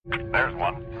There's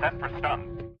one. Set for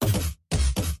stun.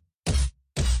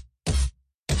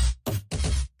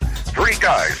 Three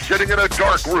guys sitting in a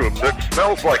dark room that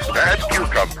smells like bad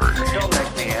cucumbers. Don't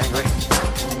make me angry.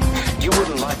 You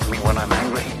wouldn't like me when I'm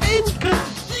angry.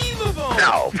 Inconceivable!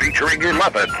 Now featuring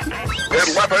 11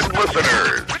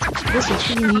 listeners. This is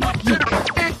the Unique Geek.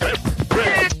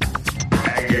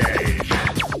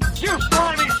 You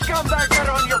slimy scumbag, get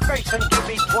on your face and give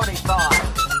me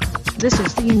 25. This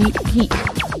is the Unique Geek.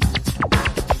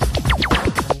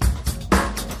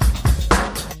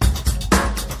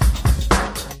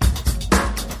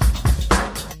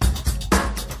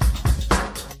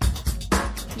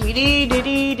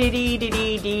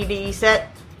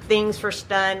 Set things for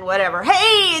stun, whatever.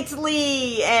 Hey, it's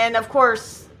Lee! And of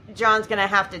course, John's gonna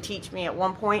have to teach me at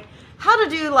one point how to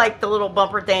do like the little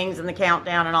bumper things and the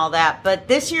countdown and all that. But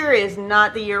this year is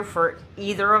not the year for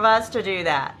either of us to do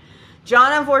that.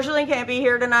 John unfortunately can't be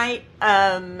here tonight.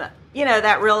 You know,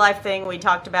 that real life thing we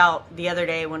talked about the other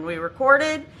day when we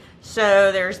recorded.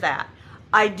 So there's that.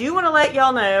 I do want to let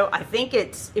y'all know, I think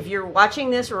it's, if you're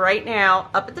watching this right now,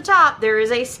 up at the top, there is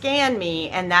a Scan Me,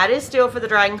 and that is still for the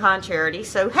Dragon Con charity.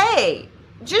 So, hey,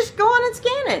 just go on and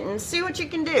scan it and see what you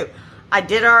can do. I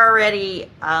did already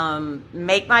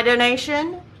make my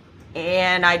donation,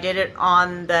 and I did it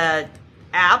on the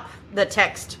app, the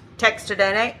text to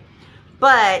donate.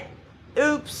 But,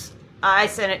 oops, I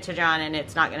sent it to John, and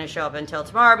it's not going to show up until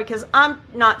tomorrow because I'm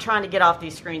not trying to get off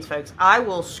these screens, folks. I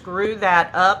will screw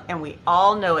that up, and we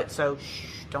all know it, so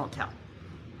shh, don't tell.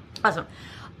 Awesome.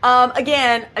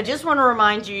 Again, I just want to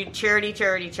remind you, charity.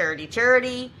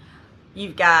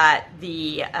 You've got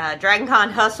the Dragon Con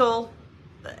Hustle,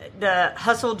 the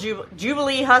Hustle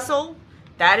Jubilee Hustle.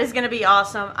 That is going to be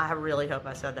awesome. I really hope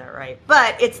I said that right.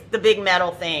 But it's the big metal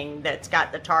thing that's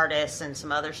got the TARDIS and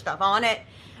some other stuff on it.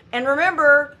 And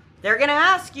remember, they're going to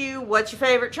ask you, what's your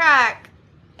favorite track?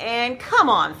 And come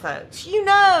on, folks. You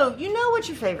know what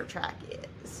your favorite track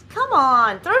is. Come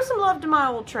on. Throw some love to my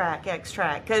old track,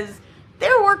 X-Track, because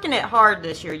they're working it hard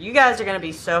this year. You guys are going to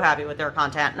be so happy with their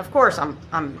content. And, of course,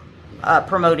 I'm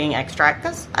promoting X-Track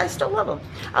because I still love them.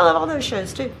 I love all those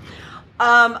shows, too.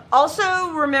 Also,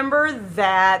 remember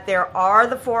that there are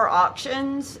the 4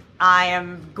 auctions. I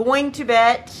am going to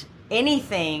bet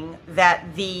anything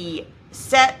that the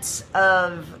sets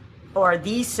of... or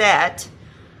the set,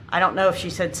 I don't know if she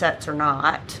said sets or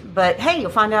not, but hey,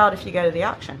 you'll find out if you go to the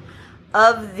auction,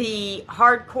 of the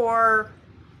hardcore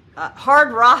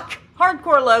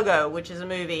logo, which is a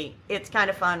movie. It's kind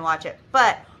of fun, watch it.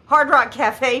 But Hard Rock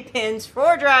Cafe pins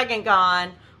for Dragon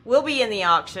Con will be in the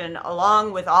auction,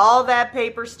 along with all that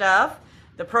paper stuff,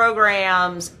 the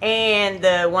programs, and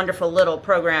the wonderful little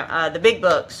program, the big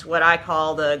books, what I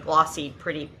call the glossy,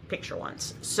 pretty picture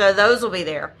ones. So those will be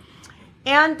there.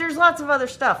 And there's lots of other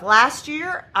stuff. Last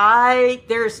year,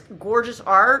 there's gorgeous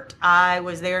art. I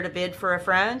was there to bid for a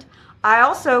friend. I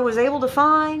also was able to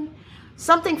find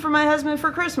something for my husband for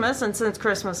Christmas. And since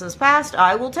Christmas has passed,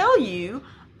 I will tell you,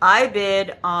 I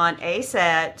bid on a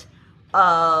set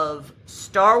of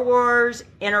Star Wars,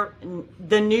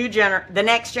 the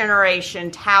Next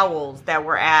Generation towels that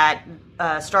were at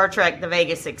Star Trek The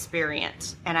Vegas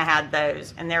Experience. And I had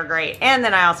those, and they're great. And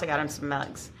then I also got him some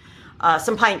mugs.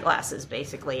 Some pint glasses,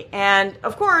 basically. And,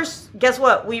 of course, guess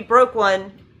what? We broke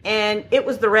one, and it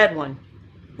was the red one.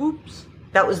 Oops.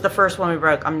 That was the first one we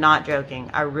broke. I'm not joking.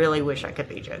 I really wish I could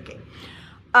be joking.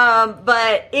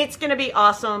 But it's going to be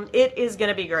awesome. It is going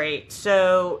to be great.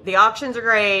 So, the auctions are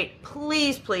great.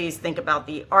 Please, please think about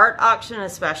the art auction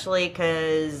especially,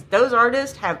 because those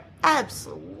artists have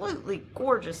absolutely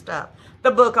gorgeous stuff.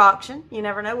 The book auction. You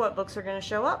never know what books are going to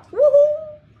show up.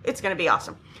 Woohoo! It's going to be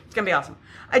awesome. It's going to be awesome.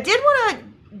 I did want to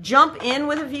jump in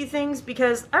with a few things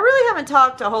because I really haven't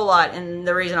talked a whole lot, and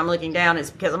the reason I'm looking down is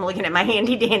because I'm looking at my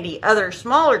handy-dandy other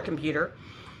smaller computer.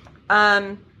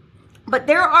 But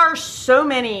there are so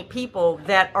many people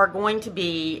that are going to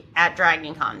be at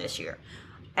Dragon Con this year.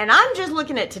 And I'm just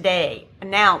looking at today,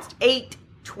 announced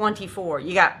 8/24.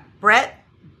 You got Breck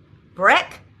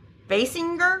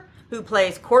Basinger, who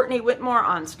plays Courtney Whitmore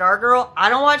on Stargirl. I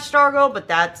don't watch Stargirl, but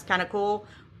that's kind of cool.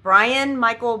 Brian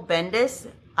Michael Bendis,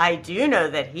 I do know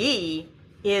that he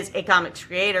is a comics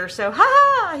creator, so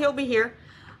he'll be here.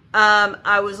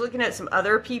 I was looking at some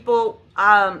other people.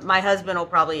 My husband will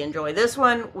probably enjoy this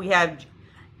one. We have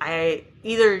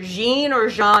either Jean or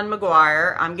Jean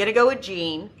McGuire. I'm going to go with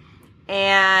Jean.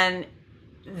 And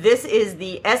this is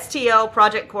the STL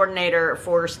project coordinator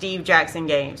for Steve Jackson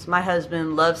Games. My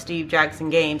husband loves Steve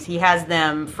Jackson Games. He has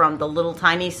them from the little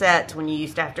tiny sets when you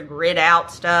used to have to grid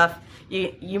out stuff.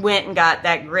 You went and got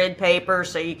that grid paper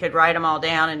so you could write them all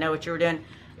down and know what you were doing.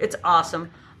 It's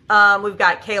awesome. We've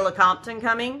got Kayla Compton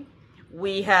coming.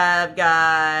 We have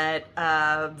got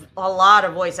a lot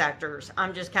of voice actors.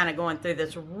 I'm just kind of going through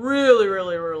this really,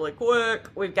 really, really quick.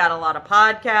 We've got a lot of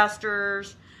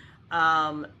podcasters.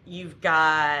 You've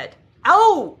got,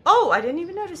 I didn't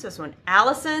even notice this one.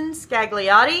 Allison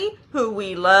Scagliotti, who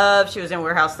we love. She was in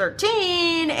Warehouse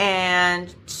 13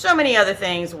 and so many other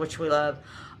things, which we love.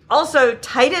 Also,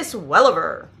 Titus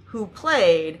Welliver, who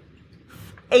played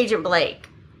Agent Blake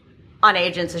on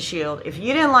Agents of S.H.I.E.L.D. If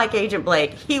you didn't like Agent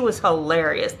Blake, he was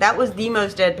hilarious. That was the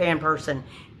most deadpan person.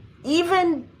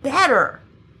 Even better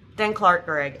than Clark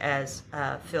Gregg as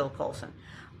Phil Coulson.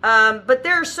 But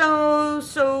there are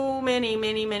so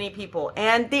many people.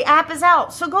 And the app is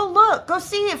out. So go look. Go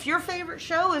see if your favorite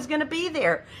show is going to be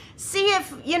there. See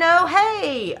if,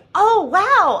 hey, oh,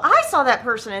 wow, I saw that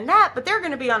person in that, but they're going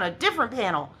to be on a different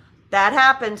panel. That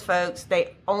happens, folks.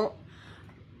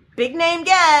 Big name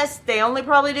guests, they only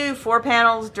probably do 4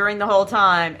 panels during the whole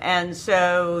time. And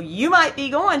so you might be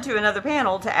going to another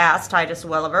panel to ask Titus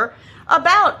Welliver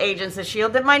about Agents of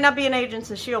S.H.I.E.L.D. That might not be an Agents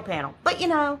of S.H.I.E.L.D. panel. But,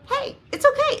 hey, it's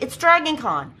okay. It's Dragon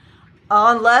Con.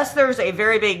 Unless there's a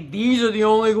very big, these are the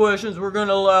only questions we're going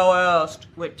to allow asked,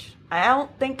 which I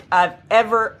don't think I've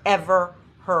ever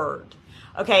heard.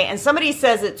 Okay, and somebody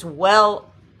says it's well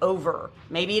over.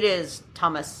 Maybe it is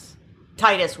Titus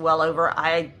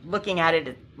Welliver. Looking at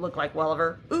it looked like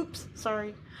Welliver. Oops,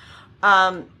 sorry.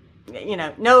 Know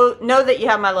that you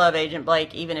have my love, Agent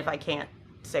Blake, even if I can't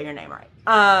say your name right.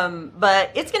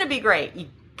 But it's going to be great.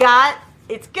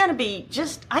 It's going to be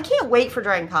I can't wait for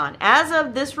Dragon Con. As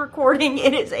of this recording,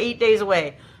 it is 8 days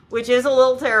away, which is a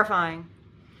little terrifying,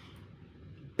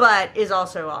 but is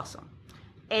also awesome.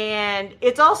 And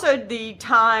it's also the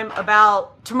time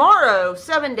about tomorrow,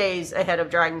 7 days ahead of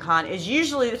Dragon Con, is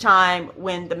usually the time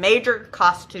when the major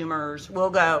costumers will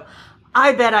go,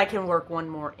 I bet I can work one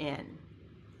more in.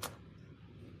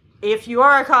 If you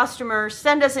are a costumer,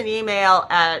 send us an email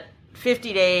at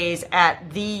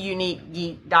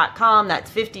 50days@theuniquegeek.com. That's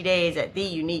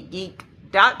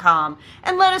 50days@theuniquegeek.com.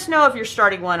 And let us know if you're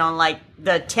starting one on like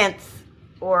the 10th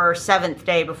or 7th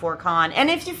day before con. And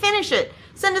if you finish it,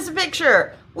 send us a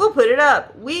picture. We'll put it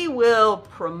up. We will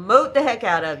promote the heck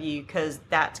out of you because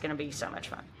that's going to be so much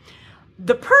fun.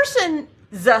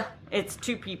 It's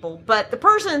 2 people, but the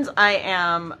persons I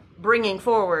am bringing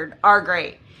forward are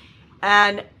great.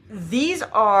 And these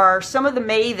are some of the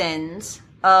mavens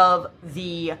of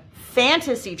the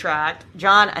fantasy track.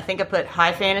 John, I think I put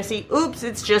high fantasy. Oops,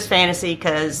 it's just fantasy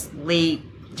because Lee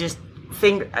just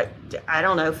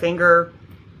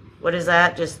what is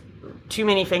that? Just too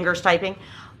many fingers typing.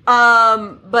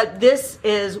 But this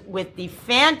is with the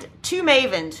 2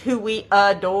 mavens who we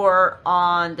adore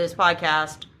on this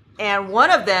podcast. And one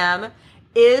of them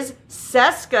is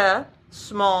Seska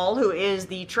Small, who is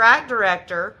the track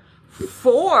director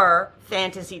for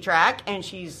Fantasy Track, and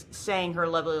she's saying her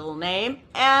lovely little name.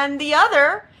 And the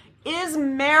other is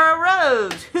Mara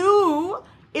Rose, who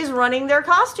is running their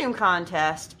costume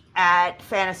contest at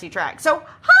Fantasy Track. So,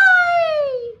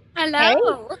 hi!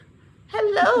 Hello! Hey.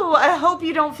 Hello! I hope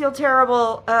you don't feel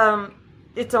terrible.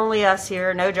 It's only us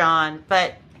here, no John,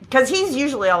 but because he's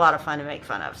usually a lot of fun to make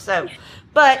fun of. So,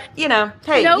 but, hey, you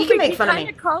can make fun of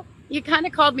me. You kind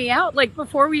of called me out, like,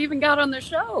 before we even got on the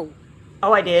show.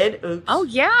 Oh, I did? Oops. Oh,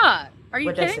 yeah. Are you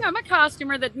What did I kidding? say? I'm a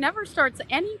costumer that never starts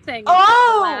anything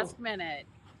until the last minute.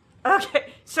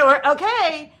 Okay. So,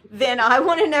 okay. Then I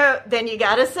want to know, then you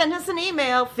got to send us an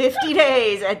email,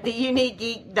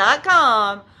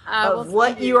 50days@theuniquegeek.com of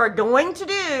what you are going to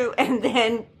do. And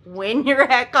then when you're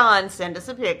at con, send us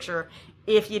a picture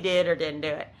if you did or didn't do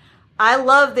it. I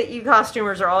love that you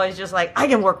costumers are always just like, I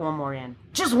can work one more in.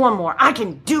 Just one more. I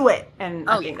can do it. And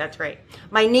I think that's great.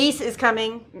 My niece is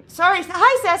coming. Sorry.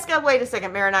 Hi, Seska. Wait a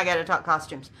second. Mary and I got to talk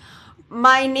costumes.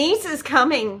 My niece is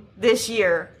coming this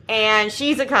year, and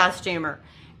she's a costumer.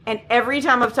 And every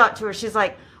time I've talked to her, she's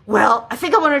like, well, I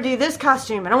think I want to do this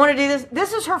costume, and I want to do this.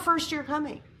 This is her first year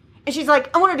coming. And she's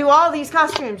like, I want to do all these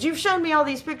costumes. You've shown me all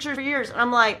these pictures for years. And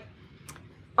I'm like,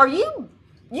 you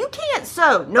can't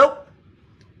sew. Nope.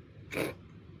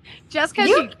 Just because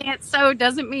you can't sew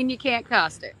doesn't mean you can't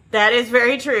costume. That is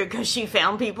very true, because she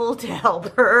found people to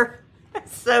help her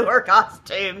sew her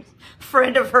costumes.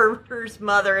 Friend of hers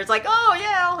mother is like, oh,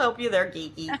 yeah, I'll help you. They're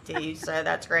geeky, too, so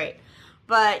that's great.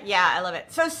 But, yeah, I love it.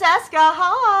 So, Seska,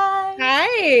 hi.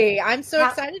 Hi. I'm so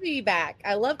excited to be back.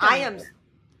 I love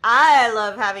I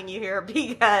love having you here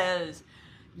because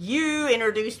you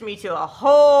introduced me to a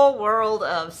whole world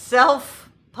of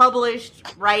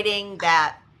self-published writing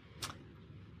that,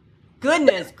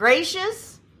 goodness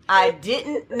gracious, I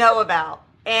didn't know about.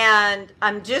 And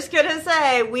I'm just going to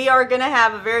say we are going to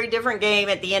have a very different game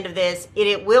at the end of this.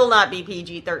 It will not be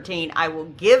PG-13. I will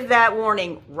give that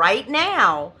warning right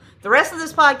now. The rest of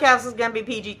this podcast is going to be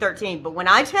PG-13. But when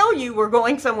I tell you we're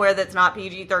going somewhere that's not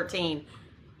PG-13,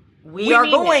 we are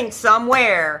going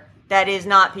somewhere that is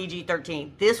not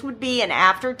PG-13. This would be an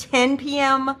after 10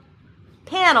 p.m.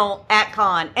 panel at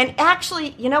con. And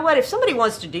actually, you know what? If somebody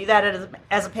wants to do that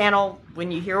as a panel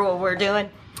when you hear what we're doing,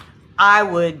 I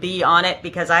would be on it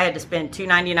because I had to spend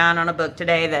 $2.99 on a book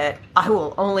today that I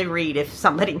will only read if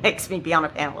somebody makes me be on a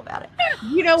panel about it.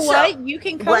 You know what? You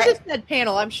can come to said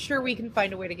panel. I'm sure we can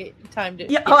find a way to get time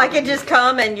to. Yeah, I can just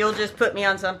come and you'll just put me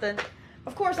on something.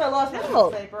 Of course, I lost my piece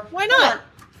of paper. Why not?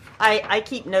 I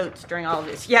keep notes during all of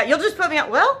this. Yeah, you'll just put me on.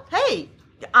 Well, hey,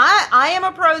 I am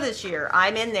a pro this year.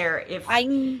 I'm in there. If I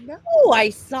know,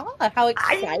 I saw how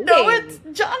exciting. I know it's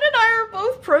John and I are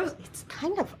both pros. It's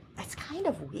kind of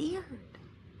weird.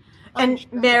 And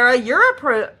Mara, you're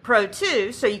a pro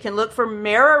too, so you can look for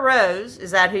Mara Rose. Is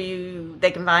that who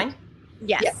they can find?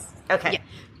 Yes. Okay. Yes.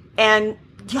 And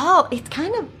y'all, it's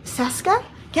kind of Seska.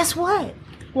 Guess what?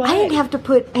 I didn't have to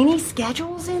put any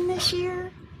schedules in this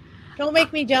year. Don't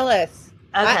make me jealous.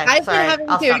 Okay, I've been having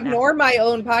to ignore my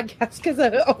own podcast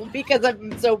because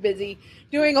I'm so busy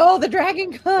doing all the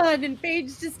Dragon Con and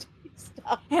Paige just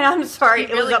stuff. And I'm sorry,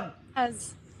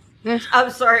 I'm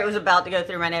sorry, it was about to go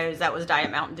through my nose. That was Diet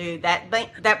Mountain Dew.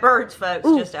 That burns, folks.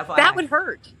 Just FYI. That would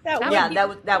hurt.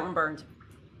 That one burns.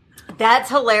 That's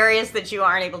hilarious that you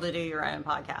aren't able to do your own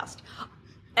podcast.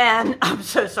 And I'm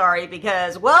so sorry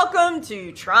because welcome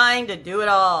to Trying to Do It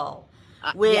All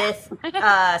with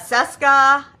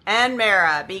Seska and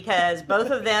Mara, because both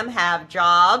of them have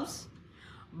jobs.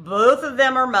 Both of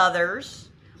them are mothers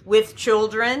with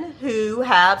children who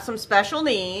have some special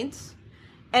needs.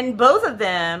 And both of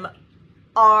them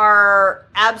are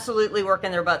absolutely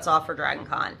working their butts off for Dragon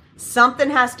Con. Something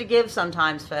has to give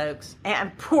sometimes, folks.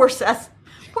 And poor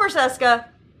Seska,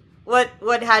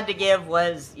 what had to give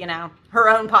was, her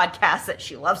own podcast that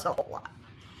she loves a whole lot.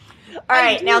 All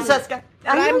right, now Seska.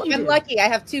 I'm lucky. I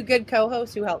have two good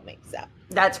co-hosts who help me. So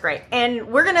that's great. And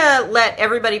we're going to let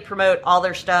everybody promote all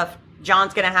their stuff.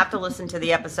 John's going to have to listen to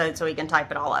the episode so he can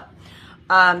type it all up.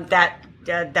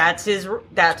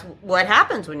 That's what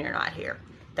happens when you're not here.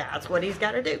 That's what he's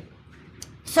got to do.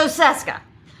 So Seska,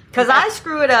 because I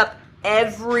screw it up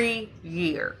every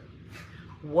year.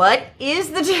 What is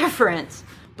the difference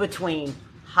between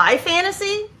high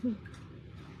fantasy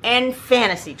and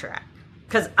fantasy track?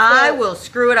 Because I will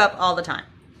screw it up all the time.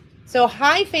 So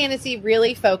high fantasy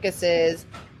really focuses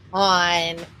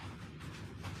on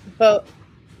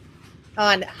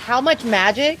how much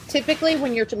magic. Typically,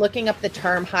 when you're looking up the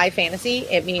term high fantasy,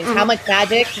 it means how much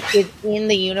magic is in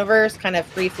the universe, kind of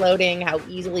free floating, how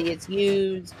easily it's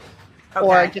used,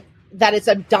 or just that it's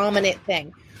a dominant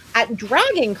thing. At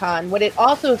Dragon Con, what it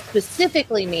also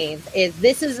specifically means is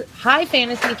this is high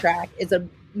fantasy track. It's a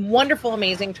wonderful,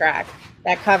 amazing track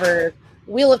that covers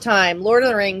Wheel of Time, Lord of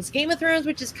the Rings, Game of Thrones,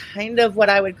 which is kind of what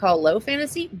I would call low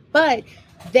fantasy, but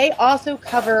they also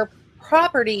cover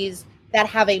properties that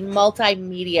have a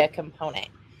multimedia component.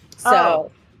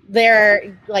 So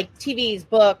they're like TVs,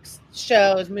 books,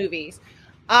 shows, movies.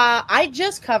 I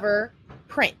just cover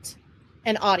print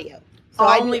and audio. So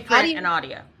only print and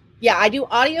audio. Yeah, I do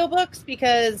audiobooks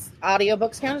because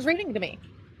audiobooks count as reading to me.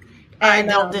 And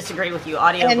I don't disagree with you.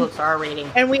 Audiobooks are a reading.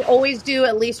 And we always do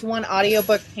at least one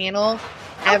audiobook panel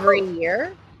every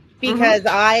year because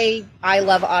I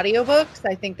love audiobooks.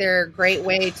 I think they're a great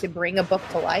way to bring a book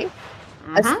to life.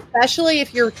 Especially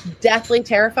if you're deathly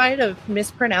terrified of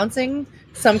mispronouncing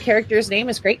some character's name.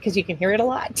 Is great because you can hear it a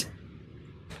lot.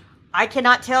 I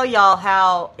cannot tell y'all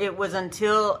how it was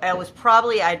until it was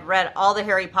probably I'd read all the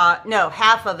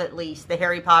half of at least the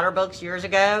Harry Potter books years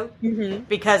ago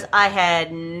because I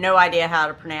had no idea how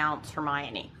to pronounce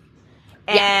Hermione.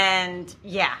 And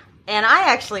and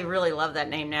I actually really love that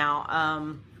name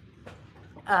now.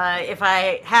 If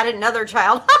I had another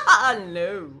child,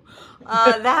 no.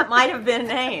 That might have been a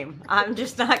name. I'm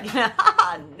just not gonna.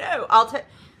 No,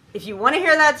 if you want to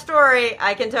hear that story,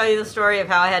 I can tell you the story of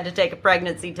how I had to take a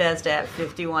pregnancy test at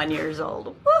 51 years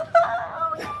old.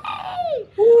 Yay!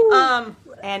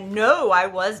 And no, I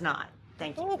was not.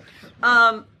 Thank you.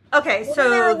 Okay,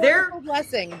 so they're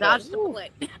blessing. Dodged a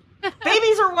bullet.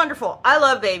 Babies are wonderful. I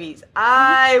love babies.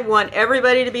 I want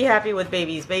everybody to be happy with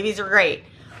babies. Babies are great.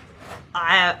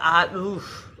 Yeah.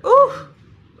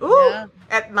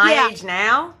 At my age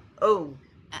now,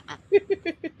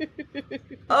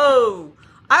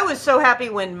 I was so happy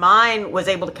when mine was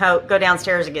able to go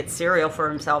downstairs and get cereal for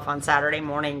himself on Saturday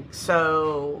morning.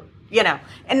 So you know,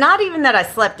 and not even that I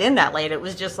slept in that late. It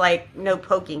was just like no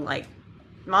poking, like,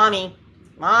 mommy.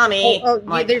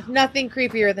 There's nothing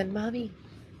creepier than mommy,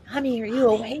 are you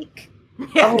awake?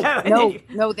 Yeah,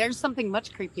 No, there's something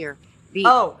much creepier. The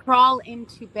crawl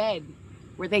into bed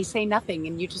where they say nothing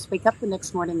and you just wake up the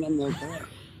next morning and they're there.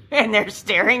 And they're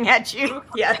staring at you.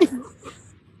 Yes.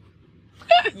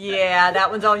 Yeah, that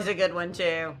one's always a good one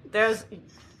too. There's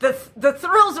the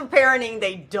thrills of parenting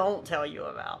they don't tell you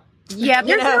about. Yeah,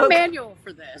 there's no manual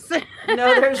for this.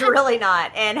 No, there's really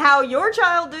not. And how your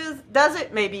child does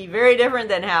it may be very different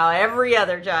than how every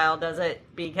other child does it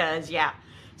because, yeah.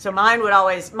 So mine was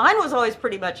always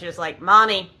pretty much just like,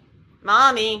 mommy.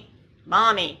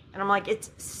 And I'm like, it's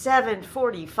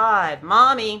 7:45.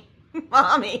 Mommy.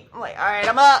 I'm like, all right,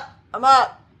 I'm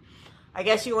up. I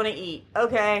guess you want to eat.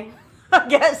 Okay. I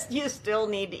guess you still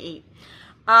need to eat.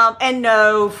 And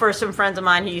no, for some friends of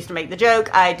mine who used to make the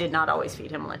joke, I did not always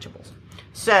feed him Lunchables.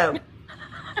 So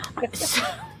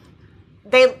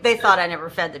they thought I never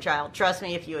fed the child. Trust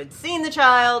me, if you had seen the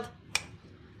child,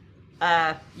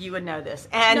 you would know this.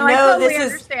 And I totally this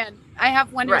understand. I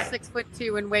have one who's Right.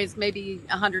 6'2" and weighs maybe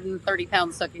 130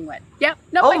 pounds soaking wet. Yep.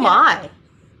 No.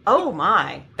 Oh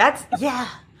my. That's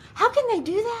How can they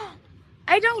do that?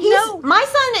 I don't know. My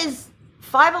son is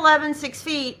 5'11", 6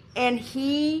 feet, and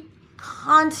he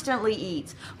constantly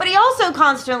eats. But he also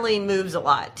constantly moves a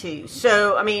lot, too.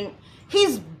 So, I mean,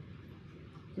 he's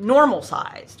normal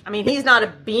sized. I mean, he's not a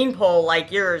beanpole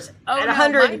like yours. At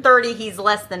 130, he's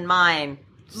less than mine.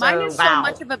 Mine is so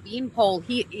much of a beanpole.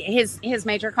 His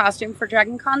major costume for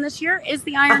Dragon Con this year is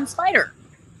the Iron Spider.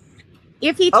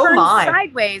 If he turns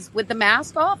sideways with the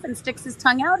mask off and sticks his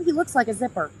tongue out, he looks like a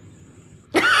zipper.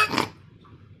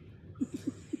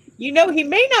 You know, he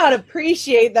may not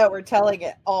appreciate that we're telling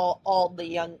it all the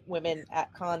young women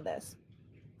at con this.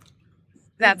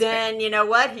 Then fair. You know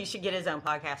what? He should get his own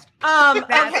podcast.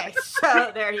 Okay,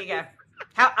 so there you go.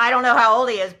 I don't know how old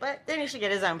he is, but then he should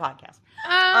get his own podcast.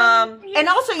 And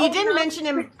also, you didn't mention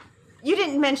him. You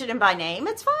didn't mention him by name.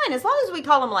 It's fine as long as we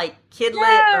call him like kid lit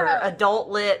or adult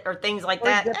lit or things like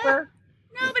that. Zipper.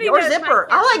 Nobody or knows Zipper.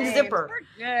 my I like name. Zipper.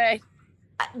 We're good.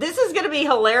 This is going to be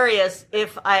hilarious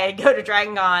if I go to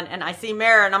Dragon Con and I see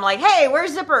Mara and I'm like, hey,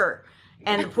 where's Zipper?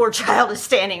 And the poor child is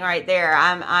standing right there.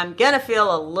 I'm going to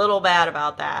feel a little bad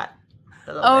about that.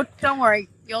 Oh, don't worry.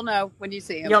 You'll know when you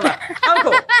see him. You'll know. Oh,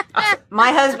 cool.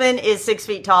 My husband is 6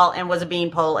 feet tall and was a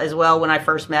beanpole as well when I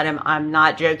first met him. I'm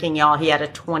not joking, y'all. He had a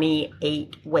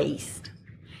 28 waist.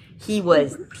 He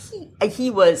was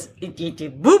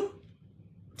whoop.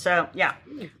 So, yeah.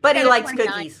 But he likes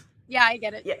 29. cookies. Yeah, I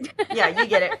get it. Yeah, you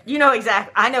get it. You know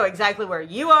I know exactly where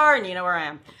you are and you know where I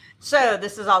am. So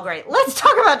this is all great. Let's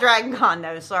talk about Dragon Con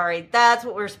though. Sorry. That's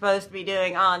what we're supposed to be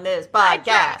doing on this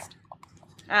podcast.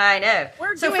 I know.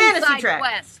 We're so doing fantasy side track.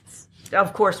 quests.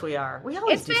 Of course we are. We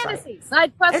always It's do fantasy.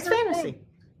 Side quests. It's fantasy.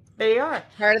 There you are.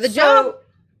 Part of the job.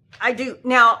 I do.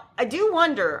 Now, I do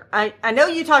wonder. I know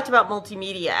you talked about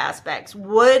multimedia aspects.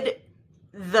 Would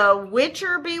The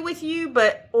Witcher be with you,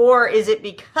 or is it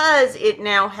because it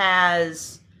now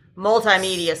has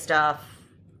multimedia stuff?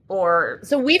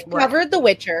 So we've covered The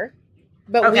Witcher,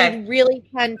 but we really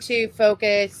tend to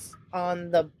focus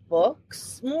on the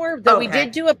books more. Though we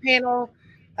did do a panel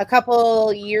a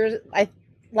couple years.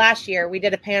 Last year we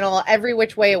did a panel, Every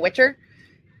Which Way a Witcher,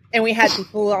 and we had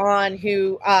people on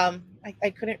who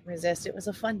I couldn't resist. It was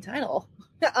a fun title.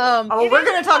 We're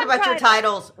going to talk about your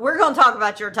titles. We're going to talk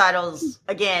about your titles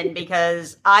again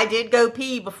because I did go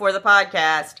pee before the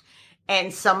podcast,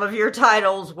 and some of your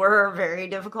titles were very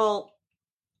difficult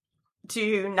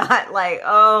to not like.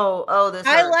 This.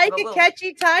 I like a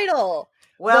catchy title.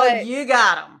 Well, you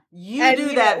got them. You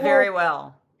do that very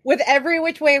well. With Every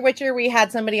Which Way a Witcher, we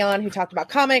had somebody on who talked about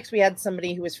comics. We had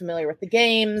somebody who was familiar with the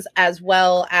games, as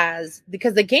well as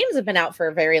because the games have been out for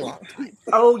a very long time.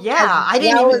 Oh yeah, I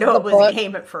didn't even know it was a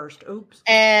game at first. Oops.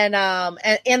 And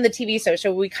the TV show.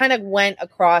 So we kind of went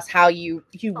across how you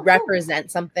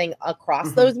represent something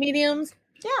across those mediums.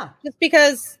 Yeah, just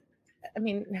because. I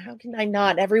mean, how can I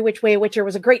not? Every Which Way a Witcher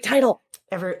was a great title.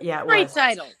 Great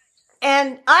title.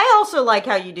 And I also like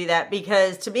how you do that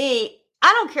because to me,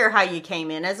 I don't care how you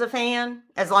came in as a fan,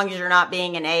 as long as you're not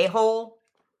being an a-hole.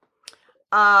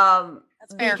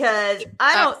 That's fair. Because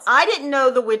I didn't know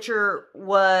The Witcher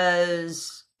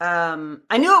was,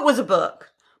 I knew it was a book,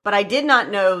 but I did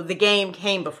not know the game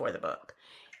came before the book.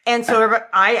 And so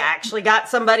I actually got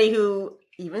somebody who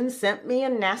even sent me a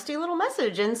nasty little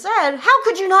message and said, how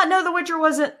could you not know The Witcher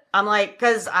wasn't? I'm like,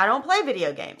 because I don't play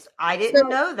video games. I didn't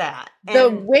know that. The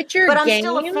Witcher but I'm games,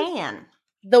 still a fan.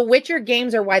 The Witcher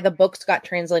games are why the books got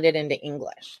translated into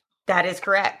English. That is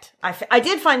correct. I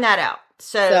did find that out.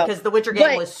 So, because the Witcher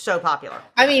game was so popular.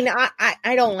 I mean,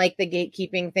 I don't like the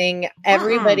gatekeeping thing.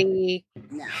 Everybody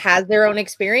has their own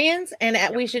experience,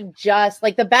 and we should just,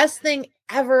 like, the best thing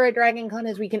ever at Dragon Con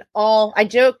is we can all, I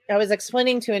was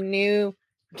explaining to a new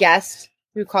guest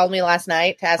who called me last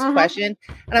night to ask a question,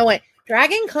 and I went,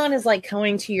 Dragon Con is like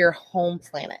going to your home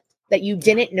planet that you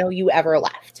didn't know you ever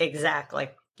left. Exactly.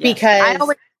 Yes. Because I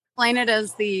always explain it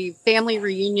as the family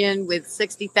reunion with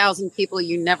 60,000 people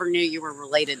you never knew you were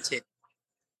related to.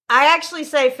 I actually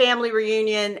say family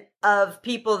reunion of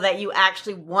people that you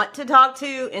actually want to talk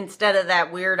to instead of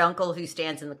that weird uncle who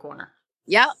stands in the corner.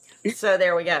 Yep. So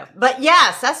there we go. But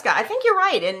yeah, Seska, I think you're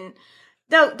right. And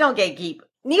don't gatekeep.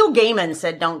 Neil Gaiman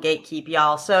said don't gatekeep,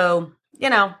 y'all. So,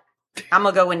 I'm going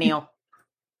to go with Neil.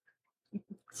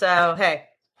 So, hey.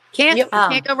 Can't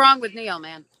go wrong with Neil,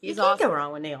 man. He's awesome. Can't go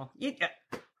wrong with Neil. You can't.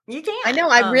 I know.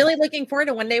 I'm really looking forward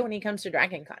to one day when he comes to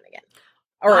Dragon Con again.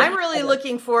 I'm really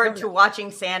looking forward to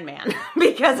watching Sandman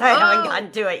because I haven't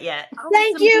gotten to it yet.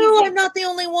 Thank you. I'm not the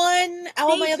only one.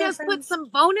 All my other just friends put some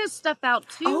bonus stuff out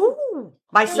too. Oh,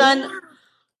 my son.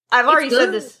 I've already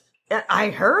said this. I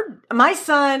heard my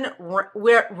son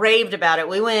raved about it.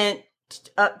 We went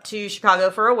up to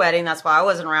Chicago for a wedding. That's why I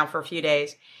wasn't around for a few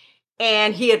days.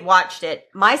 And he had watched it.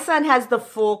 My son has the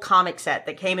full comic set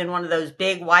that came in one of those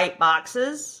big white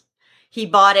boxes. He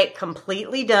bought it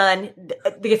completely done.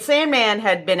 The Sandman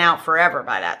had been out forever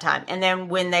by that time. And then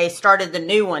when they started the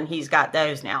new one, he's got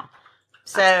those now.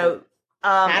 So,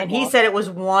 and he said it was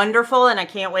wonderful and I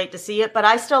can't wait to see it. But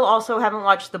I still also haven't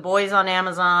watched The Boys on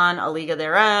Amazon, A League of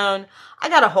Their Own. I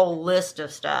got a whole list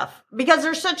of stuff because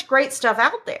there's such great stuff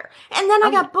out there. And then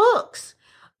I got books.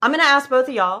 I'm going to ask both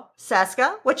of y'all,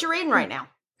 Seska, what you reading right now?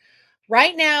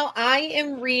 Right now, I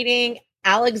am reading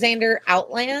Alexander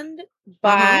Outland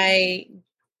by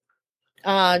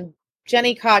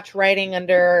Jenny Koch, writing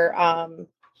under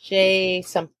G.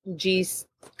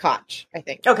 Koch, I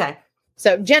think. Okay.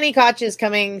 So Jenny Koch is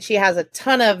coming. She has a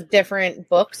ton of different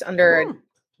books under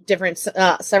different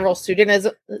several pseudonyms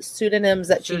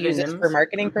that she uses for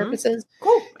marketing purposes.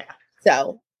 Cool. Yeah.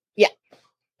 So yeah,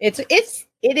 it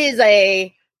is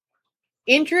a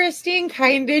interesting,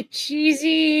 kind of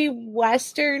cheesy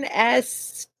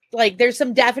Western-esque. Like, there's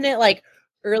some definite like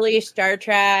early Star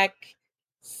Trek,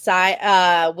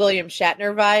 William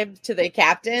Shatner vibe to the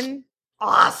captain.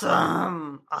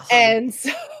 Awesome. And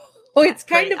so it's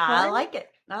kind of fun. I like it.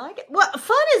 Well,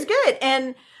 fun is good,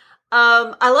 and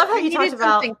I love how you talked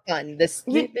about something fun.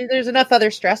 There's enough other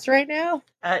stress right now.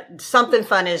 Something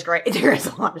fun is great. There is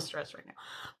a lot of stress right now.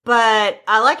 But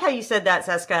I like how you said that,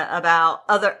 Seska, about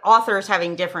other authors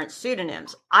having different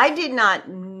pseudonyms. I did not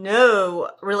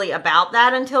know really about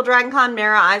that until Dragon Con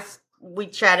Mara. We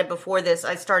chatted before this.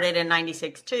 I started in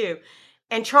 96 too.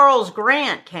 And Charles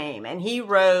Grant came and he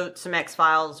wrote some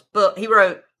X-Files book. He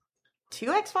wrote 2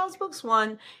 X-Files books,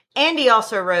 one, and he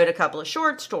also wrote a couple of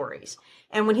short stories.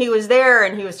 And when he was there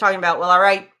and he was talking about, well, I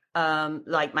write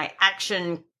like my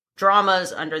action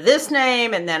dramas under this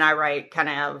name, and then I write kind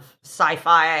of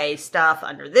sci-fi stuff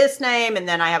under this name, and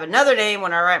then I have another name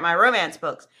when I write my romance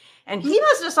books. And he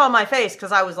must have saw my face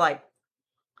because I was like,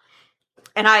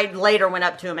 and I later went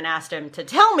up to him and asked him to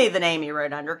tell me the name he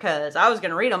wrote under because I was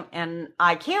going to read them, and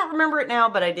I can't remember it now,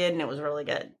 but I did, and it was really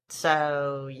good.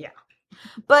 So yeah.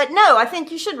 But no, I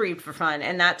think you should read for fun,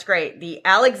 and that's great. The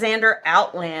Alexander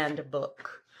Outland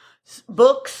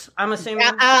books, I'm assuming.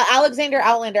 Alexander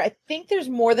Outlander. I think there's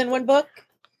more than one book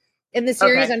in the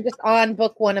series. Okay. I'm just on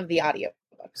book 1 of the audio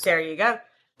books. There you go.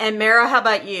 And Mara, how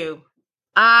about you?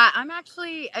 I'm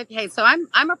actually okay. So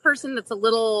I'm a person that's a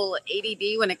little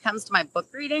ADD when it comes to my book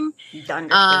reading. Big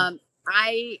surprise.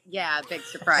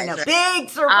 I know, big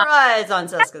surprise on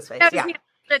Seska's face. Yeah.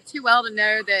 It too well to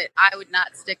know that I would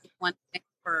not stick with one thing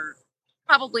for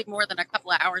probably more than a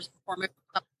couple of hours before moving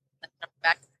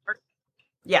back to work.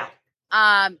 Yeah.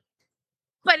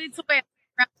 But it's a way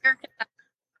around here.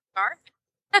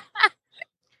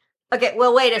 Okay,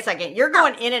 well, wait a second. You're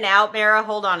going in and out, Mara.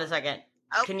 Hold on a second.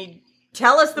 Oh. Can you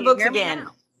tell us the books again?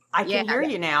 I can hear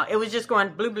you now. It was just going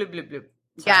bloop, bloop, bloop, bloop.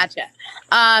 Sorry.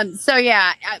 Gotcha. So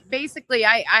yeah, basically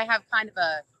I have kind of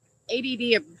a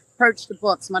ADD approach to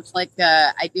books, much like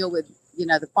I deal with,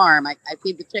 the farm. I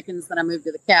feed the chickens, then I move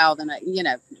to the cow, then I,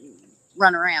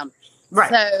 run around.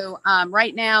 Right. So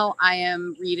right now I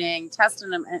am reading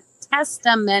Testament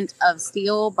of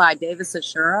Steel by Davis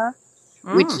Ashura,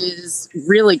 which is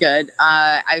really good.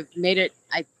 I've made it,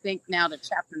 I think, now to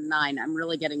chapter 9. I'm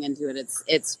really getting into it.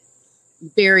 It's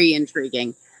very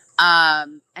intriguing.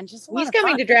 And just he's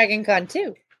coming to Dragon Con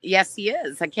too. Yes, he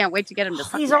is. I can't wait to get him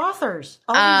to these authors.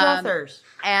 All these authors.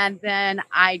 And then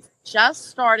I just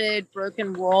started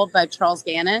Broken World by Charles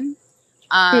Gannon,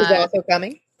 Who's also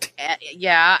coming?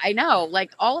 Yeah, I know.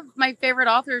 Like, all of my favorite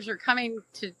authors are coming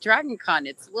to DragonCon.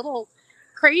 It's a little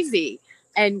crazy.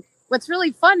 And what's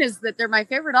really fun is that they're my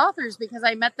favorite authors because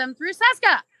I met them through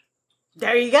Seska.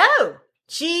 There you go.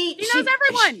 She knows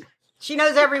everyone. She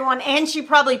knows everyone, and she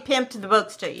probably pimped the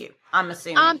books to you, I'm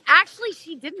assuming. Actually,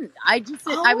 she didn't. I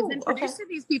was introduced to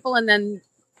these people and then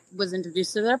was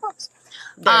introduced to their books.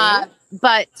 But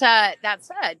that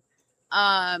said,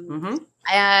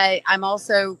 I'm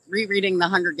also rereading The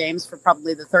Hunger Games for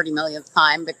probably the 30 millionth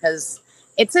time because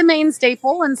it's a main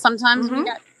staple, and sometimes we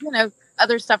got,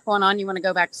 other stuff going on. You want to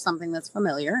go back to something that's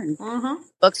familiar, and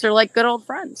books are like good old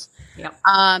friends. Yep.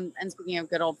 And speaking of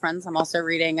good old friends, I'm also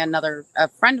reading a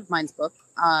friend of mine's book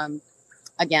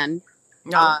again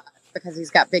because he's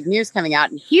got big news coming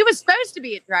out, and he was supposed to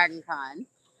be at DragonCon,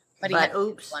 but he had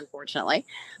to, unfortunately.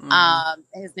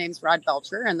 His name's Rod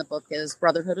Belcher, and the book is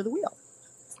Brotherhood of the Wheel.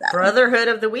 Brotherhood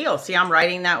of the Wheel. See, I'm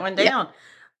writing that one down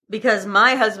because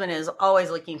my husband is always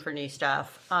looking for new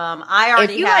stuff. I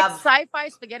already if you have like sci-fi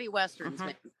spaghetti westerns.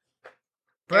 Man,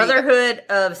 Brotherhood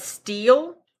of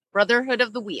Steel. Brotherhood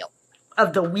of the Wheel.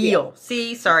 Of the Wheel. Yeah.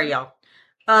 See, sorry, y'all.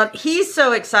 He's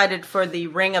so excited for the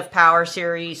Ring of Power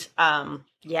series. I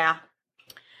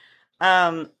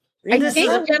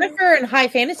think Jennifer in High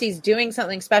Fantasy is doing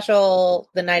something special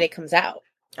the night it comes out.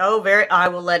 Oh, I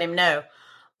will let him know.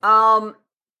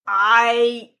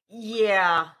 I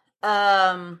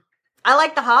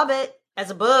like The Hobbit as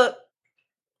a book.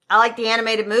 I like the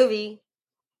animated movie.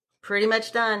 Pretty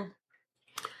much done.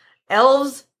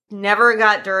 Elves never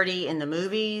got dirty in the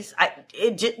movies.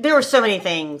 There were so many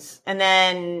things, and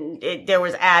then there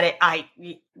was added.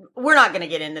 We're not going to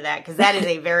get into that because that is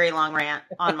a very long rant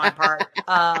on my part.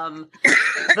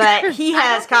 But he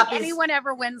has copies. Anyone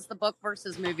ever wins the book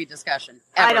versus movie discussion?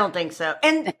 Ever. I don't think so,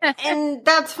 and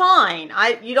that's fine.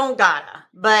 You don't gotta.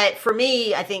 But for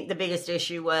me, I think the biggest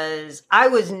issue was I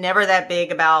was never that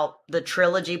big about the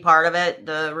trilogy part of it,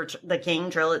 the King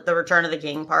trilogy, the Return of the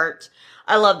King part.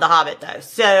 I love The Hobbit though,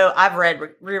 so I've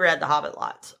reread The Hobbit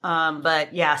lots.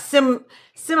 But yeah,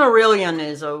 Silmarillion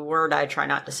is a word I try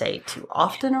not to say too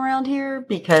often around here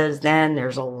because then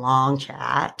there's a long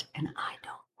chat, and I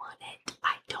don't want it.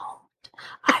 I don't.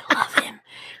 I love him.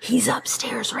 He's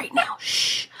upstairs right now.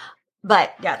 Shh.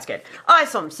 But yeah, it's good.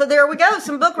 Awesome. So there we go.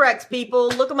 Some book recs, people.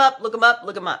 Look them up. Look them up.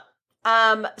 Look them up.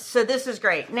 So this is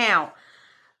great. Now,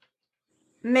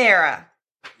 Mara.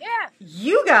 Yeah.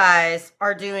 You guys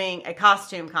are doing a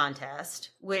costume contest,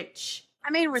 which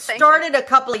we're started a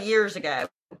couple of years ago,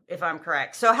 if I'm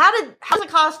correct. So how's the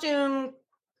costume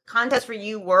contest for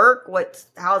you work?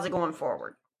 How's it going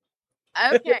forward?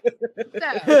 Okay.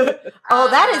 So,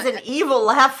 that is an evil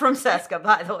laugh from Seska,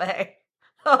 by the way.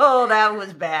 Oh, that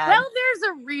was bad. Well, there's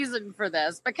a reason for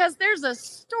this because there's a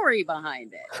story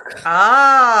behind it.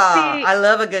 I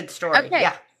love a good story. Okay.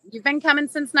 Yeah. You've been coming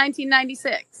since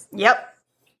 1996. Yep.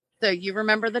 So you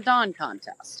remember the Dawn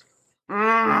contest? Okay.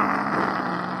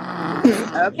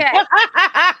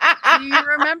 Do you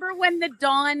remember when the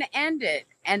Dawn ended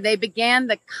and they began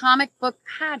the comic book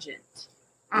pageant?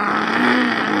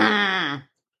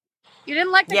 You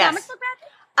didn't like the comic book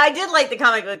pageant? I did like the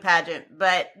comic book pageant,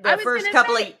 but the first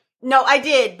couple of... No, I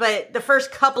did, but the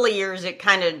first couple of years it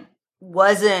kind of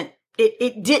wasn't...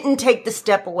 It didn't take the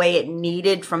step away it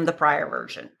needed from the prior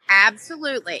version.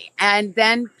 Absolutely. And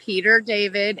then Peter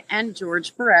David and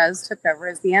George Perez took over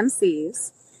as the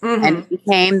MCs and it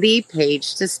became the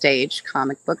Page to Stage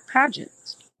comic book pageant.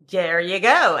 There you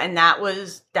go. And that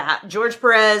was that. George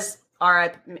Perez,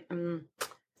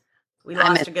 we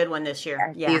lost a good one this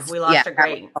year. Yeah, we lost a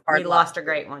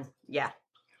great one. Yeah.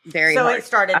 Very So hard. it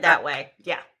started that way.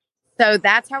 Yeah. So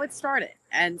that's how it started.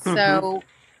 And so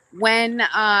when,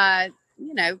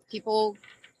 people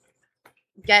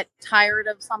get tired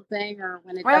of something or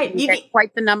when it doesn't get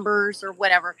quite the numbers or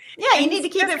whatever. Yeah, you need to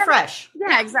keep it fresh.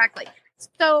 Yeah, exactly.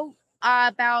 So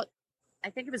about, I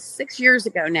think it was 6 years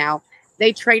ago now,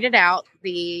 they traded out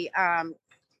the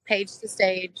Page to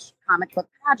Stage comic book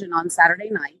pageant on Saturday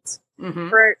nights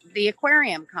for the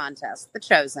aquarium contest, The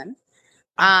Chosen,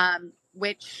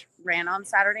 which ran on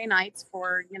Saturday nights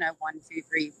for, 1, 2,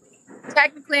 3,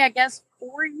 technically, I guess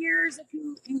 4 years if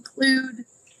you include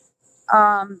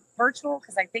virtual,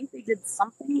 because I think they did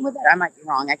something with it. I might be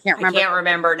wrong. I can't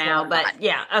remember now, but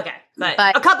yeah, okay.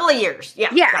 But a couple of years. Yeah,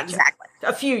 gotcha. Exactly.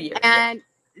 A few years. And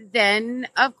then,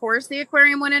 of course, the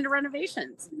aquarium went into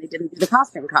renovations and they didn't do the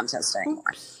costume contest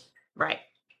anymore.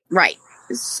 Right.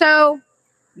 So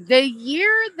the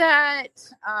year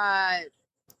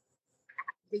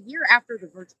after the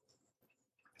virtual.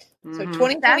 So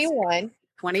 2021.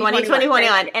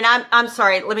 2021. And I'm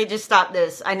sorry, let me just stop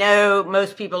this. I know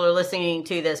most people are listening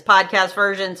to this podcast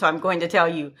version, so I'm going to tell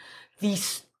you the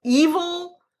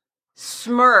evil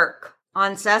smirk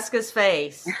on Seska's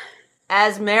face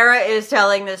as Mara is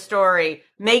telling this story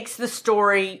makes the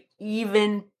story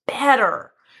even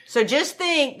better. So just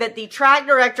think that the track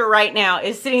director right now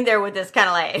is sitting there with this kind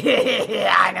of like,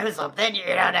 I know something you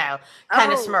don't know,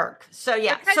 kind of smirk. So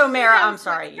yeah. So Mara, I'm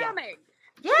sorry. Yeah.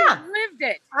 Yeah. Lived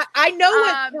it. I know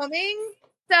what's coming.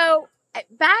 So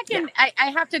back in,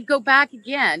 I have to go back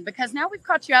again because now we've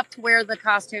caught you up to where the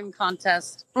costume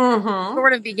contest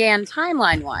sort of began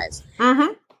timeline wise.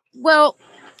 Well,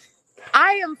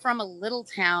 I am from a little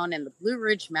town in the Blue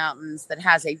Ridge Mountains that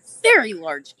has a very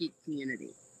large geek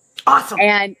community. Awesome.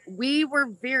 And we were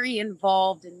very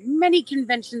involved in many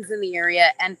conventions in the area.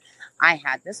 And I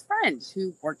had this friend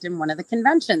who worked in one of the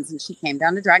conventions and she came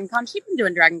down to DragonCon. She'd been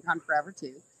doing DragonCon forever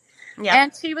too. Yeah.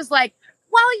 And she was like,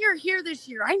 while you're here this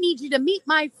year, I need you to meet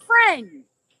my friend.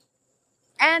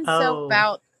 And so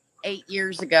about 8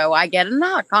 years ago, I get a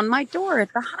knock on my door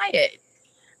at the Hyatt.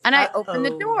 And I open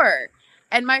the door.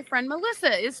 And my friend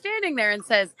Melissa is standing there and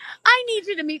says, I need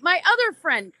you to meet my other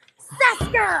friend,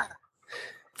 Seska.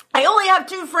 I only have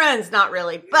 2 friends, not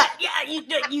really, but yeah,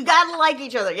 you gotta like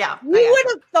each other. Yeah, we would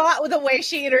have thought with the way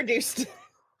she introduced.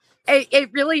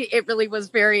 It really was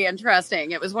very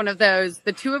interesting. It was one of those.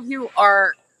 The 2 of you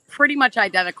are pretty much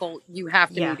identical. You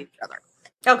have to meet each other.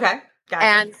 Okay, gotcha.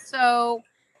 And so,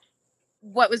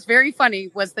 what was very funny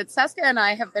was that Seska and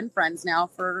I have been friends now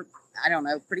for I don't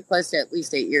know, pretty close to at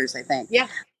least 8 years, I think. Yeah.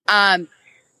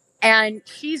 And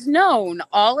she's known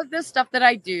all of this stuff that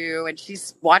I do, and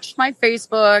she's watched my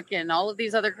Facebook and all of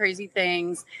these other crazy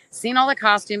things, seen all the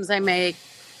costumes I make,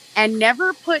 and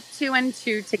never put 2 and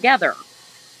 2 together.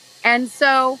 And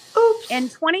so in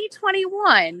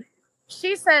 2021,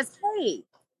 she says, hey,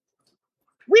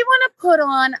 we want to put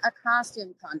on a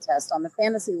costume contest on the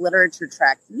fantasy literature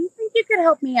track. Do you think you could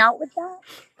help me out with that?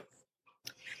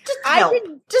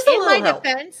 In my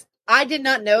defense, I did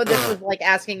not know this was like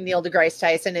asking Neil deGrasse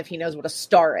Tyson if he knows what a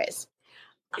star is.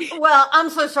 Well, I'm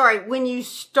so sorry. When you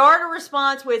start a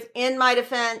response with "in my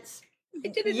defense,"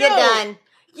 you're done.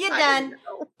 You're done.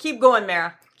 Keep going,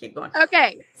 Mara. Keep going.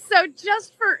 Okay. So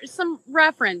just for some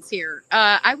reference here,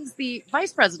 I was the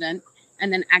vice president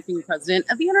and then acting president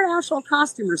of the International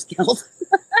Costumers Guild,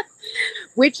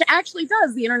 which actually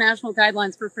does the international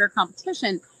guidelines for fair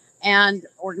competition and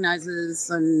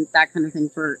organizes and that kind of thing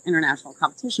for international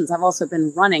competitions. I've also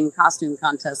been running costume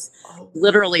contests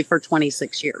literally for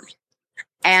 26 years.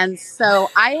 And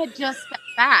so I had just stepped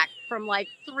back from like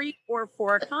 3 or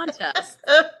 4 contests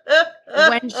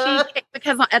when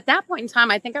because at that point in time,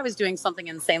 I think I was doing something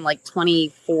insane, like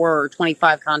 24 or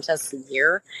 25 contests a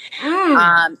year.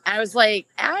 And I was like,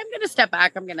 I'm going to step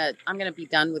back. I'm going to be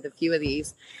done with a few of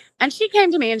these. And she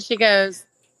came to me and she goes,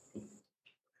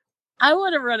 I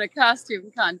want to run a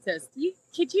costume contest.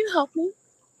 Could you help me?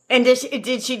 And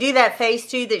did she do that face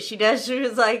too that she does? She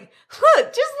was like,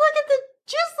 look, just look at these.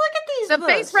 The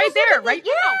books. face right there, right?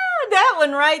 Yeah, that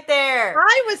one right there.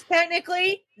 I was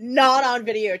technically not on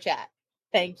video chat.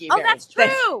 Thank you. Oh, guys. that's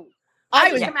true.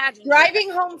 I was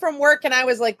driving home from work and I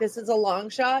was like, this is a long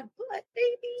shot, but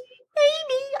maybe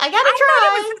I gotta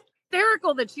try. It was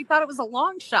hysterical that she thought it was a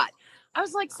long shot. I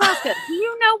was like, Seska, do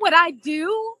you know what I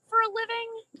do for a living?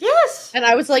 Yes. And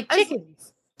I was like,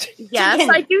 chickens. Yes,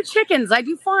 chicken. I do chickens. I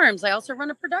do farms. I also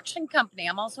run a production company.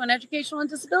 I'm also an educational and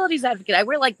disabilities advocate. I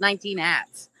wear like 19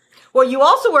 hats. Well, you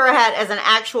also wear a hat as an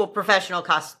actual professional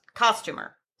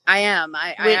costumer. I am.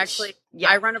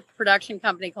 I run a production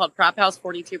company called Prop House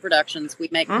 42 Productions. We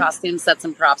make costume sets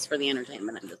and props for the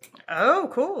entertainment industry. Oh,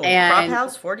 cool. Prop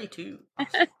House 42.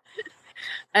 Awesome.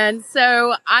 And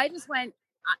so I just went,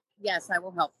 yes, I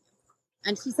will help.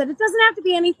 And she said, it doesn't have to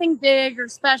be anything big or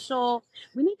special.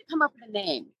 We need to come up with a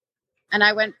name. And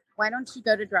I went, why don't you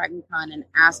go to DragonCon and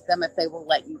ask them if they will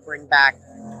let you bring back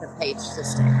the page to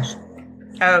stage?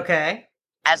 Okay.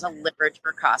 As a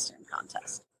literature costume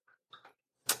contest.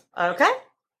 Okay.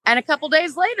 And a couple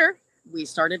days later, we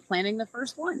started planning the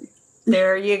first one.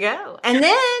 There you go. And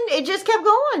then it just kept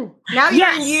going. Now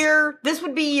you're in this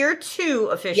would be year 2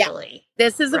 officially. Yeah.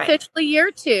 This is officially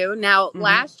year 2. Now,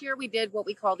 last year we did what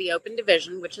we call the open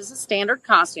division, which is a standard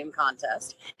costume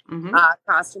contest.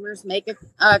 Costumers make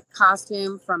a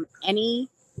costume from any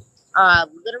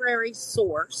literary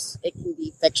source. It can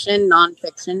be fiction,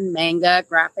 nonfiction, manga,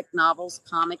 graphic novels,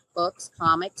 comic books,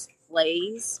 comics,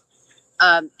 plays,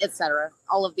 etc.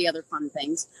 All of the other fun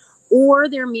things. Or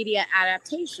their media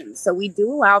adaptations. So we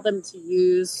do allow them to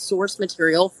use source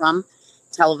material from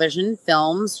television,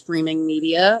 film, streaming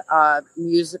media,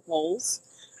 musicals,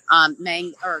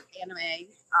 manga or anime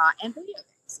and video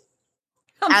games.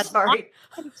 I'm sorry.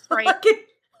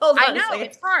 Hold on, I know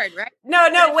it's hard, right?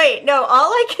 No, wait. No,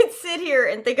 all I can sit here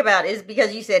and think about is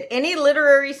because you said any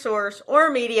literary source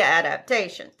or media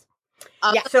adaptations.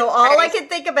 So all I can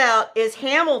think about is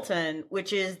Hamilton,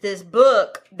 which is this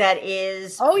book that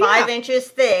is 5 inches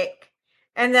thick.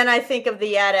 And then I think of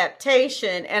the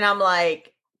adaptation and I'm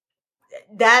like,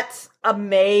 that's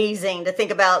amazing to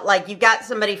think about. Like, you've got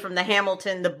somebody from the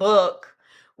Hamilton, the book,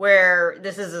 where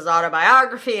this is his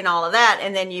autobiography and all of that.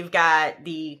 And then you've got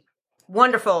the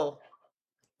wonderful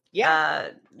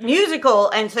musical.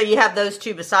 And so you have those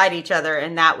two beside each other,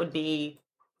 and that would be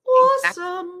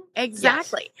awesome.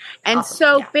 Exactly. Yes. And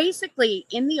so basically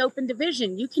in the open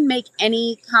division, you can make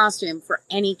any costume for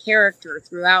any character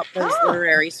throughout those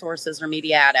literary sources or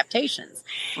media adaptations.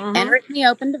 Enter it in the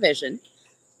open division,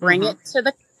 bring it to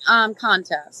the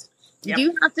contest. You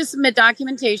do have to submit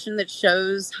documentation that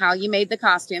shows how you made the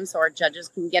costume so our judges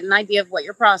can get an idea of what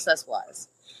your process was.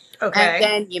 Okay. And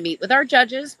then you meet with our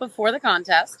judges before the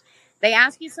contest. They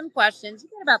ask you some questions. You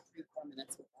get about 3-4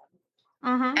 minutes with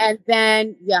them. And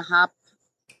then you hop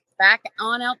back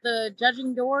on out the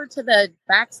judging door to the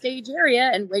backstage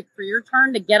area and wait for your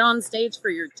turn to get on stage for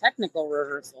your technical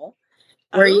rehearsal,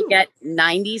 where you get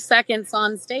 90 seconds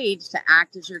on stage to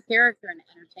act as your character and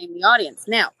entertain the audience.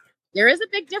 Now, there is a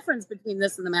big difference between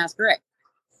this and the Masquerade.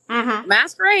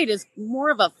 Masquerade is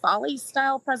more of a Folly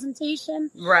style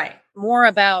presentation. Right. More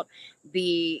about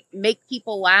the make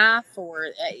people laugh or,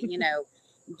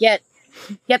 get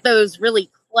those really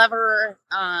clever,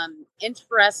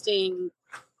 interesting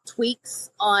tweaks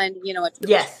on,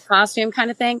 a costume kind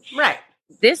of thing. Right.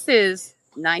 This is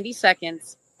 90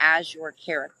 seconds as your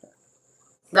character.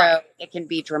 So it can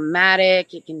be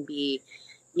dramatic. It can be,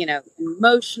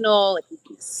 emotional. It can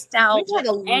be nostalgic. We had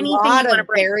a lot of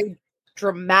very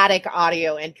dramatic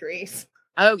audio entries.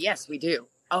 Oh, yes, we do.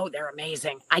 Oh, they're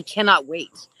amazing. I cannot wait.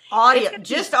 Audio,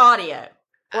 just audio.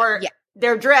 Or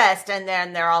they're dressed and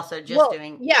then they're also just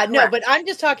doing. Yeah, no, but I'm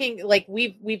just talking like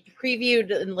we've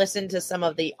previewed and listened to some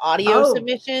of the audio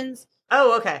submissions.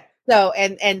 Oh, okay. So,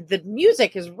 and the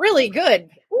music is really good.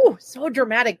 Ooh, so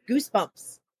dramatic.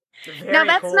 Goosebumps. Now,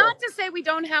 that's not to say we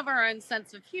don't have our own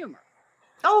sense of humor.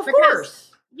 Oh, of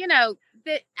course.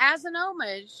 That as an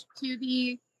homage to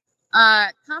the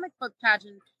comic book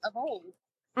pageant of old,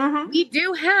 we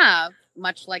do have,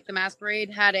 much like the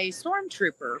Masquerade had a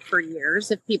stormtrooper for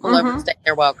years, if people overstay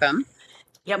their welcome.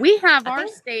 Yeah, we have our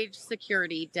stage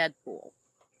security Deadpool.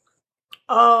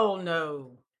 Oh,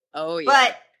 no. Oh,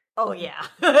 yeah.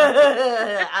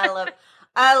 But,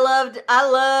 I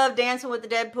love dancing with the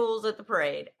Deadpools at the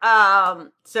parade. So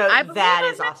that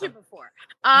is awesome. You before.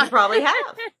 You probably have.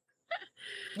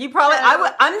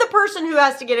 I'm the person who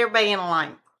has to get everybody in a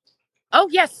line. Oh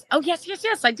yes. I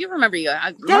do remember you.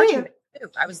 I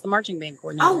was the marching band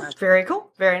coordinator. Oh, very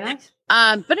cool. Very nice.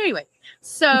 But anyway,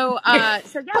 so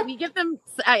we give them.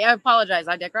 I apologize.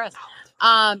 I digress.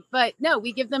 But no,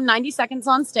 we give them 90 seconds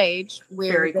on stage.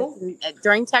 Very cool.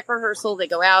 During tech rehearsal, they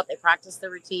go out, they practice their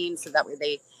routine, so that way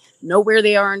they know where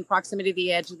they are in proximity to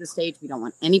the edge of the stage. We don't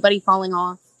want anybody falling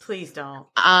off. Please don't.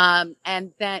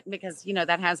 And that because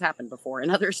that has happened before in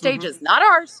other stages, not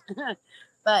ours.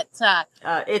 But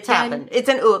it's happened. It's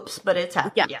an oops, but it's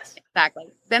happened. Yeah, yes, exactly.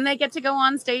 Then they get to go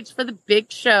on stage for the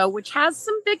big show, which has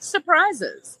some big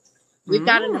surprises. We've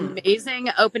got an amazing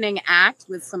opening act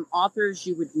with some authors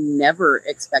you would never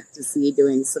expect to see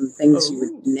doing some things you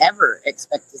would never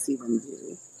expect to see them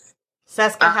do.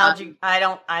 Seska, I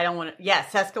don't want to. Yeah,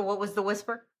 Seska, what was the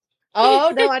whisper?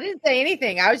 Oh, no, I didn't say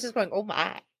anything. I was just going, oh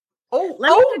my. Oh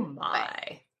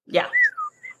my. Yeah.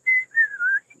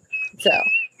 So.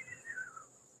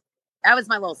 That was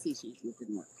my little sea shanty. It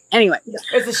didn't work. Anyway.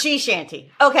 It's a she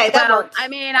shanty. Okay, that works. I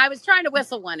mean, I was trying to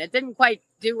whistle one. It didn't quite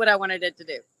do what I wanted it to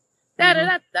do. Yeah,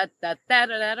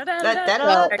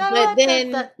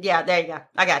 there you go.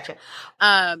 I got you.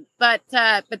 But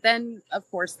then, of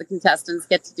course, the contestants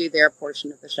get to do their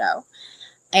portion of the show.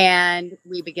 And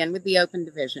we begin with the open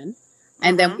division.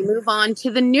 And then we move on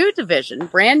to the new division,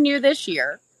 brand new this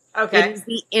year. Okay. It is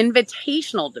the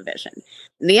invitational division.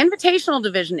 And the invitational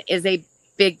division is a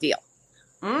big deal.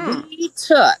 We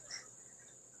took,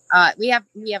 we have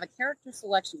a character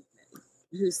selection committee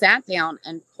who sat down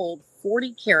and pulled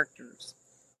 40 characters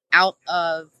out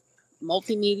of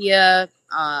multimedia,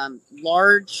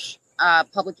 large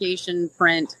publication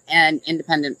print and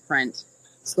independent print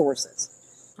sources.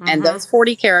 And those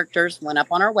 40 characters went up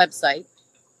on our website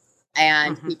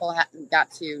and people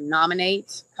got to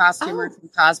nominate costumers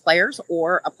and cosplayers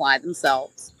or apply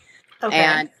themselves. Okay.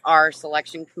 And our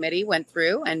selection committee went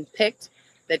through and picked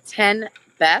the 10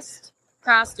 best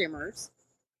costumers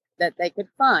that they could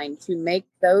find to make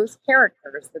those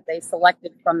characters that they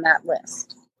selected from that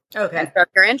list. Okay. And so if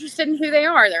you're interested in who they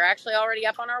are, they're actually already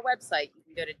up on our website. You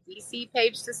can go to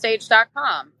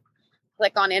dcpagetostage.com,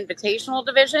 click on Invitational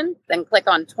Division, then click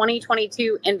on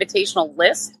 2022 Invitational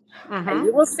List, and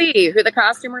you will see who the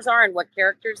costumers are and what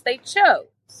characters they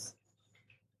chose.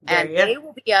 And they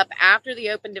will be up after the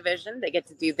open division. They get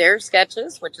to do their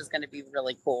sketches, which is going to be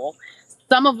really cool.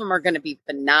 Some of them are going to be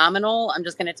phenomenal. I'm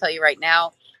just going to tell you right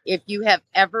now, if you have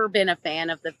ever been a fan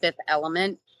of The Fifth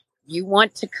Element, you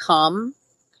want to come.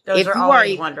 Those are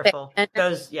always wonderful.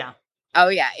 Oh,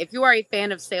 yeah. If you are a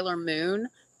fan of Sailor Moon,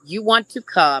 you want to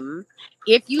come.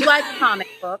 If you like comic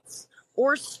books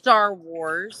or Star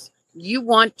Wars, you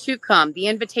want to come. The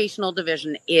Invitational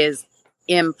Division is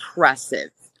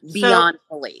impressive beyond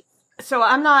belief. So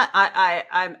I'm not.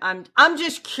 I'm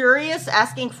just curious,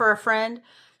 asking for a friend.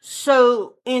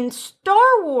 So in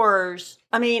Star Wars,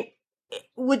 I mean,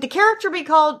 would the character be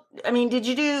called? I mean, did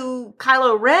you do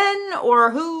Kylo Ren, or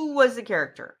who was the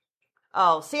character?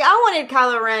 Oh, see, I wanted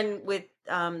Kylo Ren with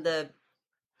the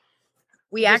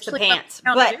pants.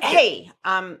 But hey,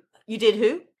 you did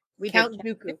who? We Count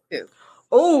Dooku.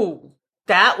 Oh,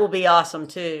 that will be awesome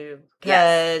too,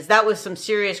 because that was some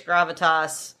serious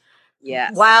gravitas.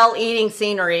 Yes. While eating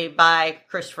scenery by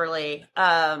Christopher Lee.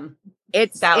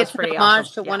 It's pretty an homage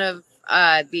awesome. to one of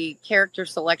the character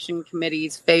selection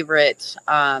committee's favorite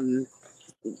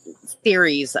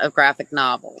series of graphic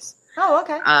novels. Oh,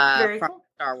 okay. Very from cool.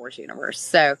 Star Wars universe.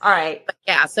 So, all right.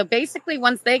 So basically,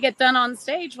 once they get done on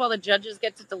stage, while the judges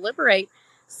get to deliberate,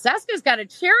 Seska's got a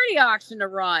charity auction to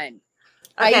run.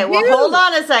 Okay, hold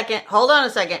on a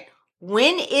second.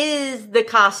 When is the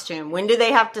costume? When do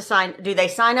they have to sign? Do they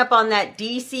sign up on that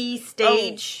DC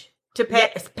stage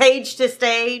page to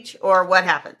stage, or what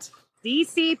happens?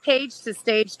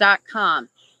 DCpagetostage.com.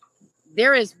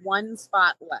 There is one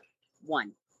spot left.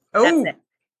 One. Oh. That's it.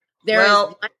 There is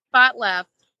one spot left,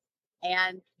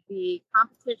 and the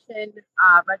competition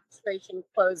registration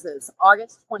closes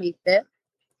August 25th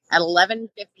at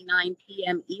 11:59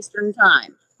 p.m. Eastern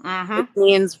Time. Which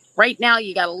means right now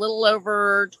you got a little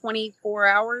over 24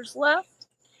 hours left.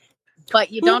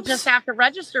 But you don't just have to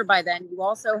register by then. You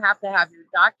also have to have your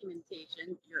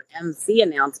documentation, your MC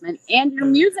announcement, and your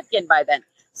music in by then.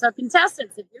 So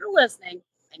contestants, if you're listening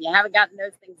and you haven't gotten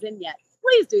those things in yet,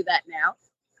 please do that now.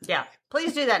 Yeah,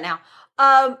 please do that now.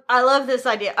 I love this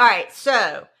idea. All right,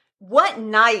 so what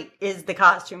night is the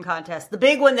costume contest? The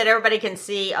big one that everybody can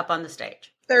see up on the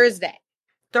stage. Thursday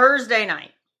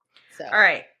night. So. All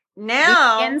right.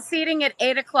 Now, in seating at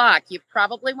 8:00. You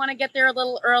probably want to get there a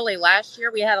little early. Last year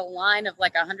we had a line of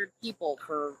like 100 people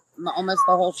for almost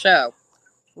the whole show.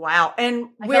 Wow! And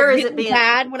where is it being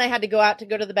bad when I had to go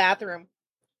to the bathroom?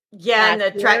 Yeah, and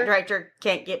the track director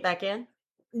can't get back in.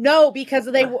 No, because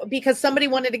somebody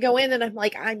wanted to go in, and I'm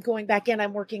like, I'm going back in.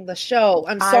 I'm working the show.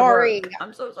 I'm sorry.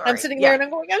 I'm so sorry. I'm sitting there and I'm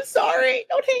going, I'm sorry.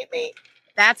 Don't hate me.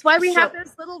 That's why we have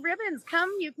those little ribbons.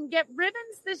 Come, you can get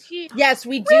ribbons this year. Yes,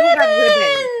 we do have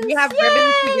ribbons. We have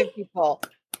ribbons to give people.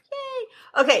 Yay.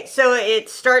 Okay, so it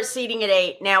starts seating at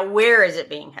 8. Now, where is it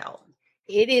being held?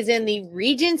 It is in the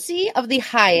Regency of the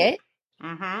Hyatt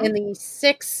in the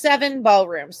 6-7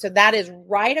 ballroom. So that is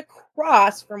right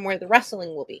across from where the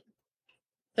wrestling will be.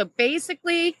 So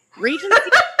basically,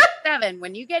 Regency 7,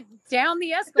 when you get down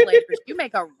the escalators, you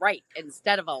make a right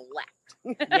instead of a left.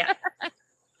 Yeah.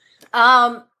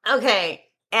 Okay.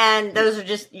 And those are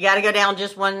you got to go down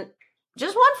just one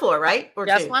floor, right? Or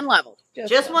just two? One level.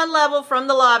 Just one level from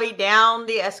the lobby down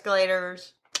the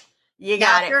escalators. You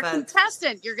got it, if you're folks. a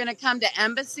contestant, you're going to come to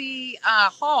Embassy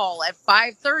Hall at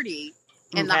 5:30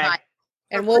 in the Hyatt.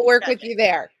 And we'll work with you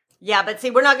there. Yeah, but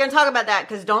see, we're not going to talk about that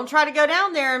because don't try to go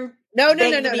down there and no.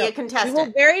 be a contestant. We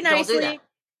will very nicely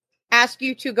ask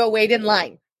you to go wait in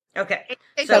line. Okay.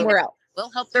 Somewhere else.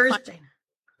 We'll help Thursday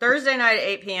night at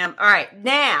 8 p.m. All right.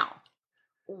 Now,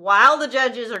 while the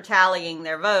judges are tallying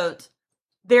their votes,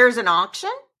 there's an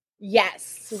auction?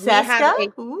 Yes. Seska? We have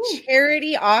a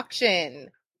charity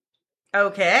auction.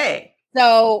 Okay.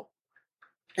 So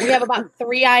we have about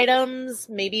 3 items,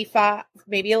 maybe 5,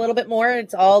 maybe a little bit more.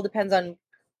 It all depends on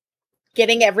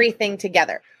getting everything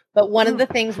together. But one of the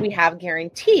things we have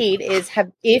guaranteed is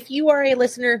if you are a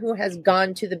listener who has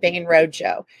gone to the Bane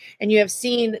Roadshow and you have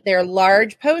seen their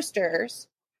large posters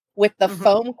with the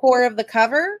foam core of the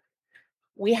cover,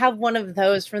 we have one of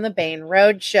those from the Bane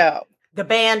Roadshow. The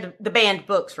banned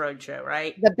books roadshow,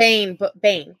 right? The Bane books.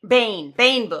 Okay,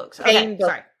 Bane books.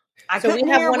 Sorry. So we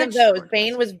have one of those.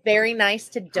 Bane was very nice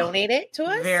to donate it to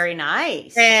us. Very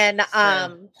nice. And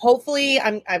hopefully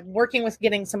I'm working with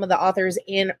getting some of the authors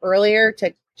in earlier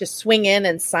to just swing in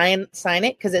and sign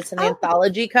it because it's an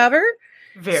anthology cover.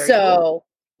 Very cool.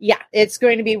 Yeah, it's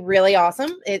going to be really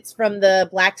awesome. It's from the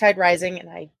Black Tide Rising, and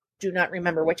I do not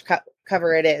remember which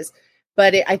cover it is,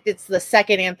 but it's the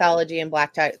second anthology in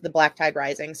the Black Tide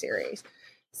Rising series.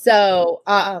 So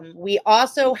we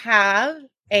also have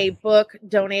a book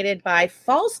donated by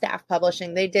Falstaff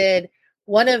Publishing. They did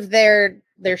one of their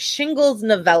Shingles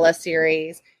novella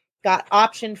series, got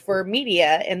optioned for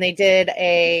media, and they did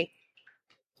a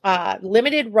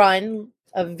limited run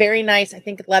of very nice, I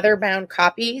think, leather-bound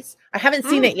copies. I haven't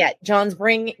seen it yet. John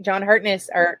Hartness,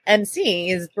 our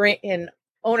MC, and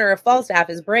owner of Falstaff,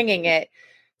 is bringing it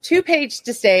 2 page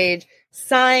to stage,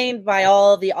 signed by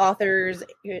all the authors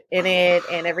in it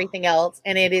and everything else.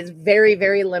 And it is very,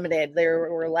 very limited. There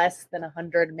were less than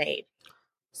 100 made.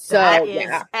 So that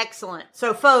is excellent.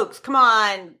 So folks, come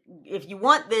on. If you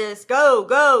want this, go,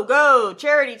 go, go.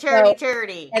 Charity.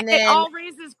 And then, it all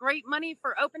raises great money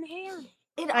for Open Hand.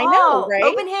 I know, right?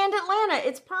 Open Hand Atlanta.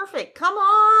 It's perfect. Come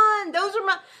on.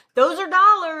 Those are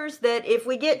dollars that if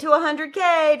we get to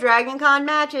 100K Dragon Con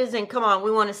matches, and come on,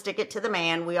 we want to stick it to the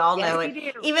man. We all know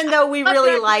it. Even though we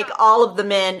really like all of the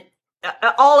men,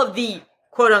 all of the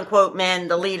quote unquote men,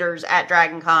 the leaders at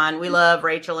Dragon Con. We love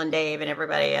Rachel and Dave and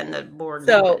everybody and the board and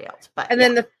everybody else. But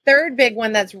then the third big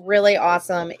one that's really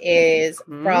awesome is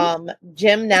from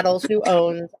Jim Nettles, who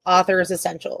owns Authors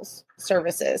Essentials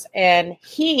Services. And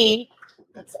he's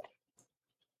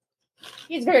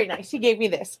very nice. He gave me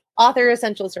this Author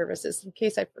Essential Services in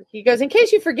case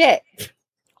you forget.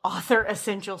 Author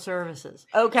Essential Services.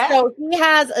 Okay. So he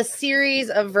has a series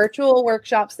of virtual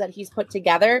workshops that he's put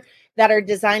together that are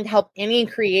designed to help any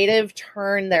creative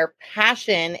turn their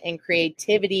passion and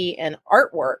creativity and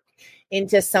artwork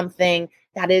into something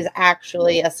that is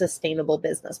actually a sustainable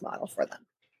business model for them.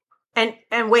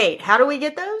 And wait, how do we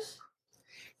get those?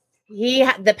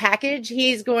 The package,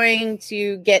 he's going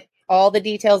to get all the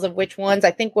details of which ones.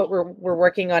 I think what we're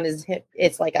working on is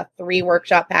it's like a 3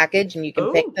 workshop package, and you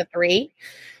can pick the 3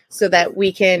 so that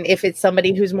we can, if it's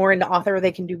somebody who's more into author,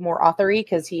 they can do more authory,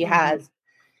 because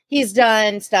he's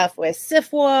done stuff with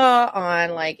SIFWA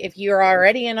on, like, if you're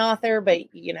already an author, but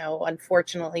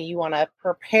unfortunately you want to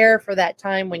prepare for that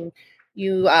time when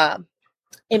you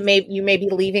you may be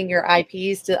leaving your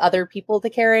IPs to other people to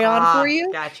carry on for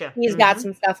you. Gotcha. He's got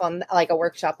some stuff on, like, a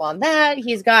workshop on that.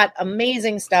 He's got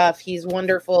amazing stuff. He's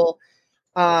wonderful.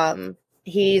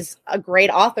 He's a great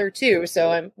author too.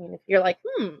 So if you're like,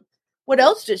 what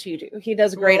else does he do? He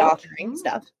does great authoring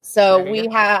stuff. So we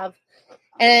have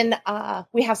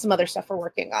some other stuff we're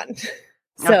working on.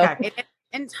 So it's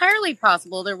entirely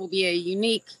possible there will be a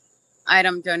unique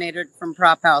item donated from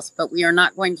Prop House, but we are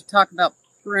not going to talk about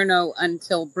Bruno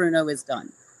until Bruno is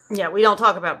done. Yeah, we don't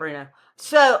talk about Bruno.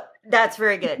 So that's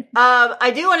very good.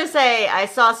 I do want to say I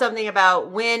saw something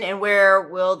about when and where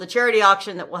will the charity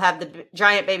auction that will have the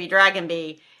giant baby dragon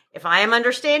be. If I am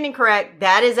understanding correct,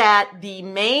 that is at the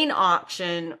main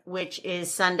auction, which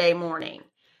is Sunday morning.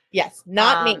 Yes,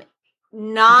 not me.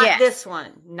 Not this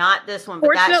one, but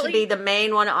that should be the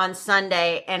main one on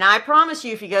Sunday. And I promise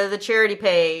you, if you go to the charity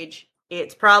page,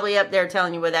 it's probably up there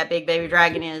telling you where that big baby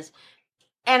dragon is.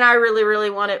 And I really, really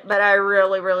want it, but I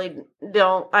really, really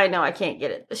don't. I know I can't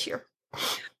get it this year.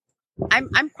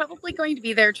 I'm probably going to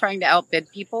be there trying to outbid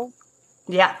people.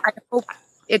 Yeah. I hope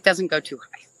it doesn't go too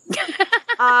high.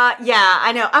 Yeah,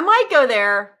 I know. I might go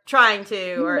there trying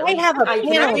to, or I have a I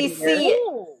can at least see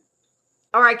it.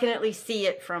 Or I can at least see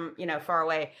it from, far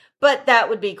away. But that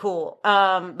would be cool.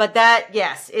 But that,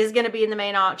 yes, is going to be in the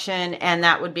main auction, and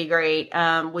that would be great.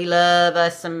 We love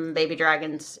us some baby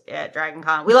dragons at Dragon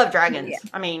Con. We love dragons. Yeah.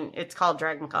 I mean, it's called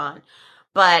Dragon Con.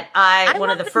 But one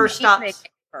of the first stops.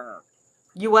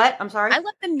 You what? I'm sorry? I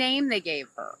love the name they gave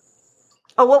her.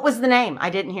 Oh, what was the name? I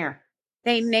didn't hear.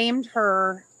 They named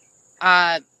her,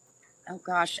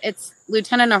 it's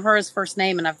Lieutenant Uhura's first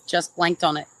name, and I've just blanked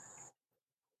on it.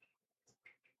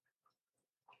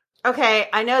 Okay,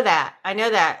 I know that.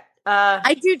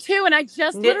 I do too, and I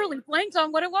just literally blanked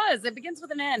on what it was. It begins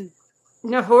with an N.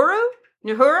 Nahuru?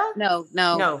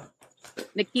 No.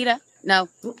 Nikita? No.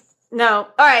 All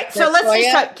right, so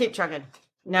let's just keep trucking.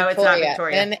 No, Victoria. It's not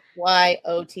Victoria.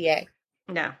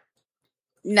 Nyota.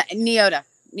 No.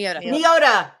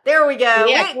 Neota. There we go.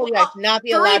 Yeah, not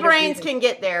be 3 brains can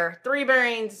get there. 3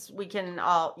 brains, we can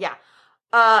all. Yeah.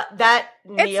 That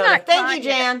Neota. Thank you,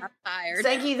 Jan. I'm tired.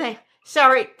 Thank you.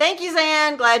 Sorry. Thank you,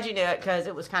 Zan. Glad you knew it, because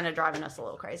it was kind of driving us a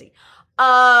little crazy.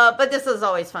 But this is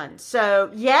always fun.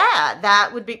 So yeah, that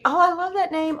would be. Oh, I love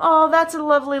that name. Oh, that's a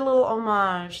lovely little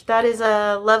homage. That is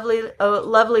a lovely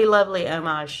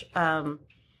homage.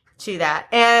 to that.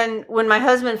 And when my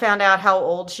husband found out how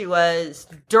old she was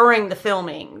during the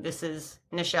filming, this is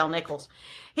Nichelle Nichols,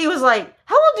 he was like,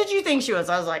 how old did you think she was?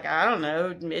 I was like, I don't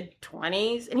know,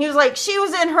 mid-20s. And he was like, she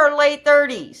was in her late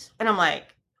 30s. And I'm like,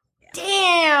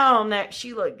 damn, that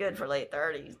she looked good for late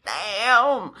 30s.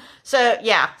 Damn. So,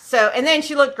 yeah. So, and then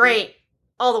she looked great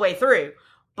all the way through.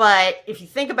 But if you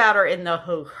think about her in the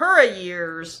Uhura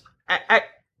years,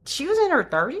 she was in her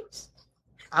 30s.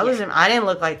 I didn't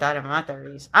look like that in my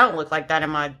 30s. I don't look like that in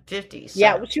my 50s. So.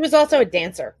 Yeah, she was also a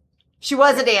dancer. She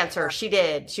was a dancer. She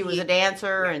did. She was a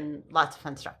dancer and lots of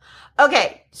fun stuff.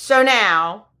 Okay, so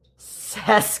now,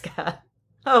 Seska.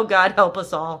 Oh, God, help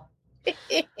us all.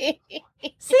 See,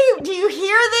 do you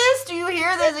hear this? Do you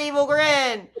hear this evil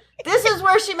grin? This is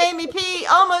where she made me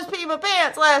almost pee my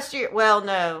pants last year. Well,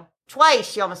 no. Twice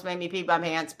she almost made me pee my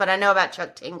pants, but I know about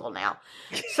Chuck Tingle now.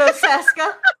 So,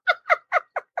 Seska.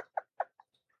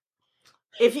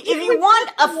 If you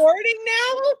want a wording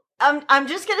now, I'm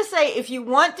just gonna say, if you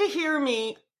want to hear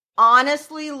me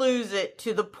honestly lose it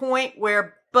to the point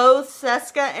where both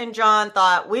Seska and John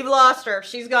thought we've lost her,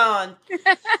 she's gone.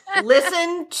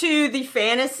 Listen to the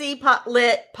Fantasy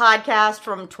Lit podcast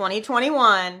from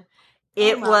 2021.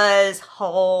 It was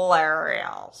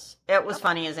hilarious. It was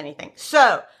funny as anything.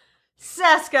 So,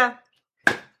 Seska,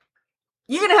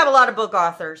 you're gonna have a lot of book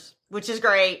authors, which is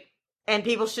great. And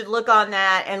people should look on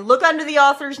that and look under the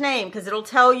author's name because it'll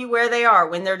tell you where they are,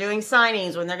 when they're doing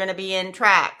signings, when they're going to be in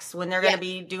tracks, when they're going to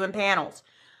be doing panels.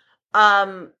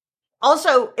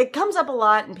 Also, it comes up a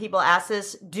lot and people ask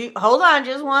this. Hold on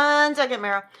just 1 second,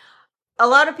 Mara. A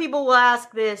lot of people will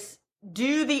ask this,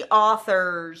 do the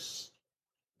authors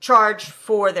charge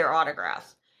for their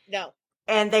autographs? No.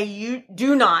 And you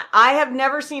do not. I have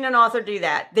never seen an author do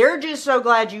that. They're just so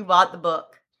glad you bought the book.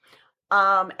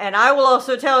 And I will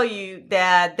also tell you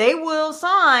that they will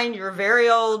sign your very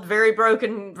old, very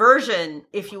broken version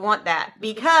if you want that,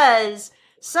 because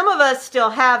some of us still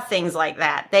have things like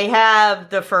that. They have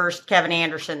the first Kevin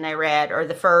Anderson they read, or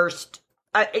the first,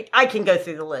 I can go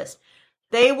through the list.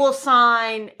 They will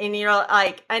sign, and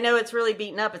like, I know it's really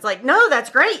beaten up. It's like, no, that's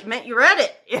great. It meant you read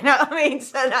it. You know what I mean?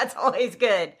 So that's always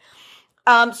good.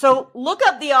 So look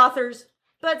up the authors,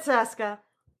 but Seska,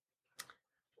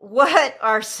 what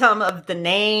are some of the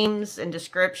names and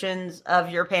descriptions of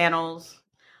your panels?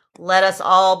 Let us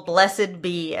all blessed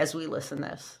be as we listen to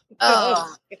this.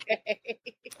 Oh.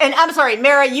 And I'm sorry,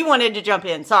 Mara, you wanted to jump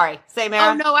in. Sorry. Say,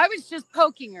 Mara. Oh, no, I was just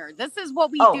poking her. This is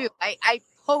what we do. I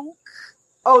poke.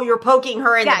 Oh, you're poking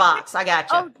her in the box. I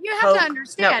got you. Oh, you have to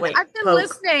understand. I've been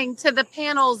listening to the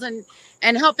panels and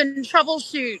helping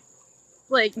troubleshoot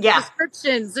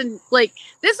descriptions. And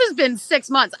this has been 6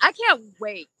 months. I can't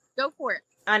wait. Go for it.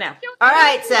 I know. All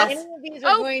right, Seth. Many of these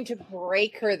are going to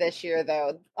break her this year,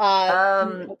 though.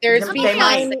 There's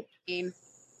behind.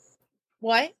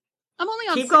 What? I'm only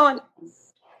on. Keep going.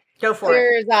 Go for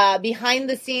it. There's behind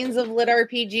the scenes of Lit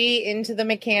RPG into the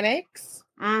mechanics.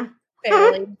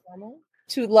 Fairly normal.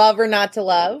 To love or not to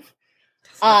love.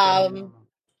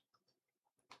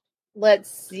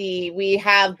 Let's see. We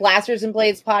have Blasters and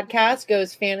Blades podcast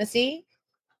goes fantasy.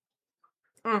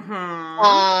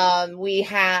 We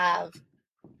have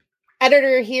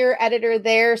editor here, editor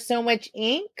there, so much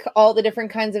ink, all the different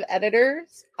kinds of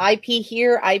editors, IP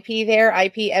here, IP there,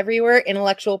 IP everywhere,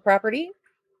 intellectual property.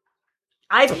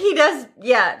 IP does,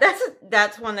 yeah,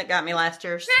 that's one that got me last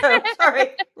year. So sorry,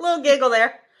 little giggle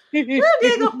there. Little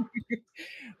giggle.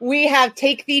 We have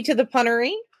Take Thee to the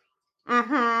Punnery.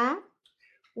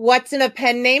 What's in a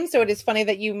pen name? So it is funny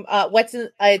that you,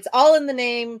 it's all in the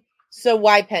name. So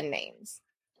why pen names?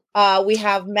 We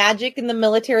have Magic in the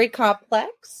Military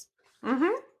Complex. We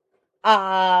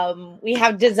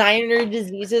have Designer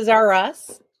Diseases Are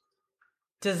Us.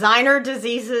 Designer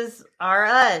Diseases Are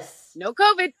Us. No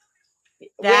COVID.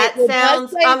 That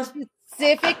sounds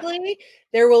specifically.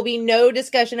 There will be no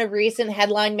discussion of recent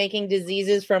headline-making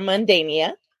diseases from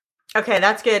Mundania. Okay,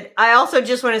 that's good. I also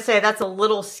just want to say that's a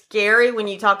little scary when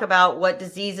you talk about what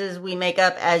diseases we make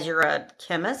up as you're a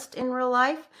chemist in real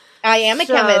life. I am a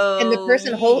chemist, and the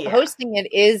person hosting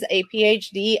it is a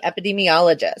PhD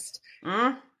epidemiologist.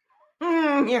 Would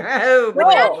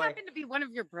that happen to be one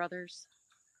of your brothers?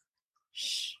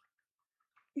 Shh.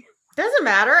 Doesn't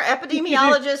matter.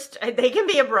 Epidemiologists, they can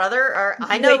be a brother. Or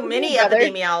I know many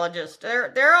epidemiologists.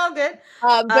 They're all good.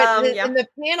 And the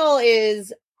panel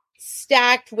is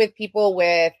stacked with people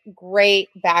with great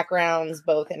backgrounds,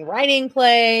 both in writing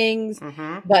plays,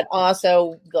 but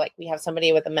also we have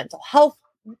somebody with a mental health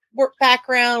work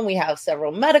background. We have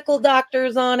several medical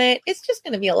doctors on it. It's just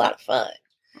going to be a lot of fun.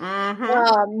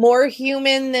 More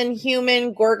human than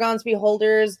human, Gorgon's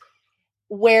Beholders.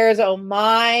 Where's Oh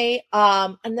My?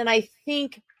 And then I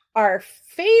think our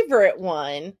favorite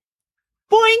one,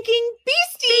 Boinking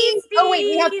Beasties. Oh wait,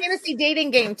 we have fantasy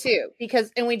dating game too,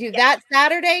 and we do that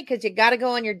Saturday because you got to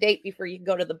go on your date before you can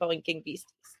go to the Boinking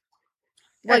Beasties.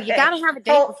 Well, you got to have a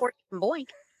date before you can boink.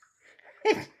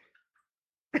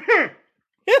 I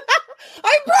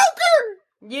broke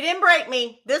her. You didn't break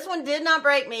me. This one did not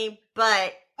break me,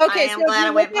 but okay, I am so glad I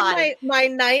went potty. My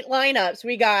night lineups.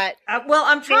 We got well,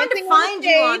 I'm trying to find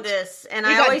you on this, and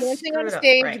I always dancing on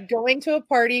stage, right. Going to a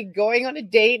party, going on a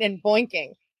date, and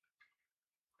boinking.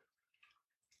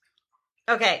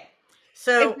 Okay,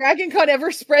 so if Dragon Con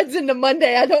ever spreads into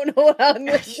Monday, I don't know how the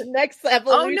next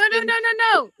evolution.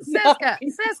 Oh no,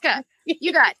 Siska,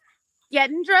 you got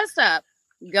getting dressed up,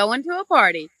 going to a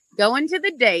party, going to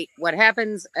the date. What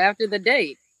happens after the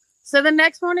date? So the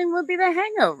next morning would be the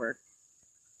hangover.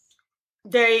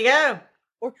 There you go.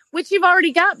 Which you've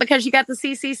already got because you got the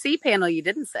CCC panel. You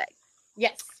didn't say.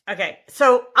 Yes. Okay,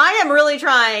 so I am really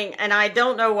trying, and I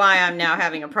don't know why I'm now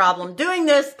having a problem doing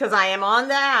this because I am on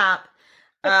the app.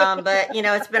 But you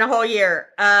know, it's been a whole year.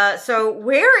 So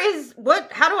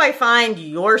how do I find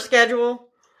your schedule?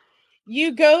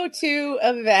 You go to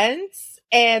events,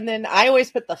 and then I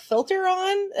always put the filter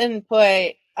on and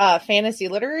put fantasy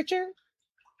literature.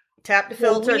 Tap the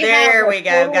filter. There we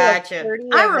go. Gotcha.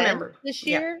 I remember this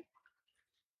year.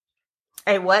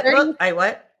 A what? 30, a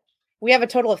what? We have a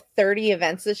total of 30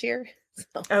 events this year.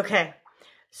 So. Okay.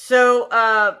 So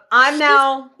I'm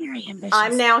now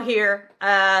here.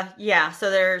 Yeah,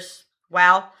 so there's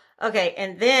Okay,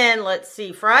 and then let's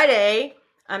see, Friday,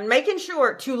 I'm making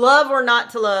sure To Love or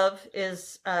Not to Love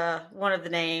is one of the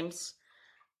names.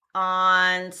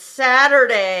 On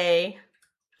Saturday,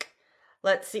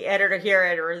 let's see, editor here,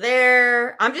 editor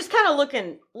there. I'm just kind of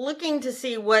looking to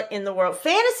see what in the world.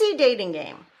 Fantasy dating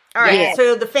game. All right, yes.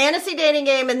 So the fantasy dating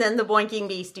game and then the Boinking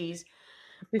Beasties.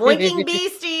 Boinking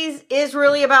Beasties is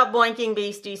really about Boinking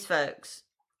Beasties, folks.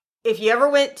 If you ever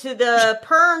went to the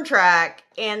Perm track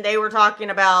and they were talking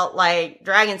about like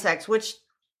dragon sex, which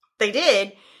they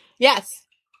did. Yes.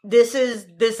 This is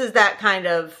that kind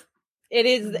of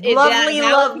lovely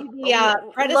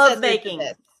love making.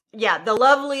 Yeah, the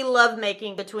lovely love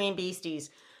making between beasties.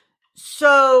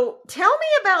 So tell me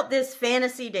about this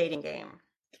fantasy dating game.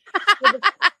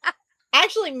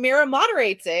 Actually, Mira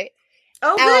moderates it.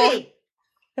 Oh, goody.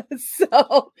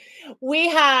 So we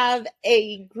have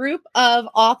a group of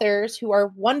authors who are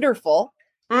wonderful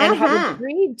and have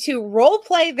agreed to role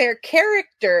play their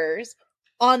characters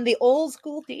on the old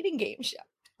school dating game show.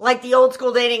 Like the old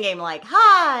school dating game, like,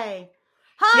 hi,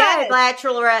 yes.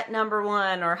 Bachelorette number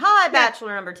 1 or hi,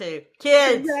 Bachelor number 2.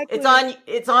 Kids, exactly.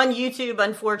 It's on YouTube,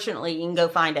 unfortunately. You can go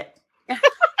find it.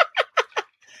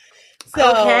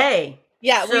 Okay.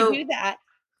 Yeah, we do that.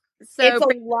 So it's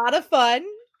a lot of fun.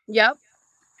 Yep.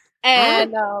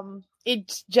 And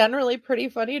it's generally pretty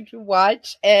funny to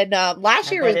watch. And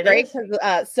last year was great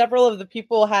because several of the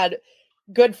people had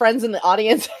good friends in the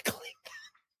audience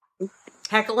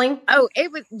heckling. Oh,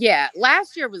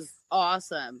 last year was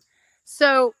awesome.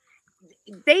 So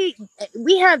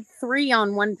we had 3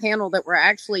 on one panel that were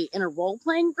actually in a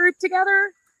role-playing group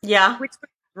together. Yeah. Which was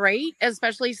great,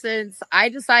 especially since I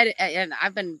decided, and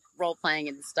I've been role playing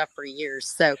and stuff for years.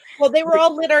 So, well, they were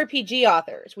all lit RPG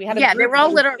authors. We had they were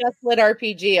all lit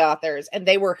RPG authors, and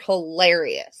they were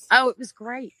hilarious. Oh, it was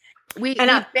great. We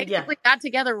basically got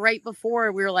together right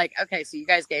before we were like, okay, so you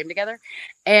guys game together,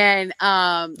 and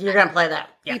you're gonna play that.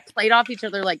 Yeah. We played off each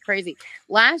other like crazy.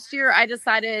 Last year, I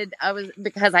decided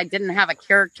because I didn't have a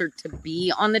character to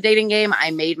be on the dating game.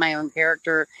 I made my own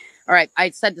character. All right, I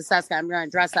said to Seska, I'm going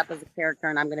to dress up as a character,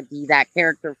 and I'm going to be that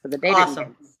character for the dating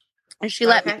game. And she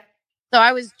let me. So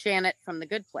I was Janet from The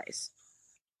Good Place.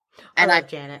 And I love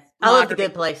Janet. I love The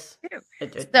Good Place.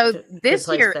 So this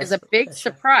year is a big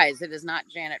surprise. It is not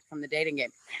Janet from the dating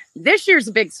game. This year's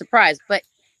a big surprise. But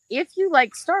if you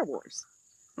like Star Wars,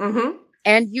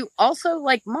 and you also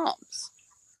like moms,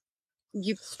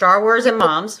 Star Wars and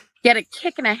moms get a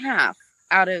kick and a half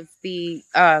out of the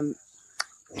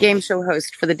game show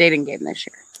host for the dating game this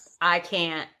year. I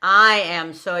can't. I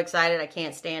am so excited. I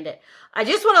can't stand it. I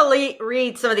just want to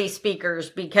read some of these speakers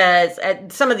because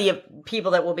some of the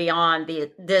people that will be on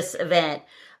this event.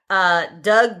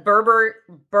 Doug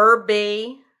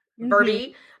Burby,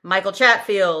 Michael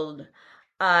Chatfield,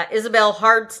 Isabel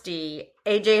Hardsty,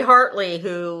 AJ Hartley,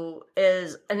 who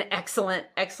is an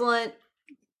excellent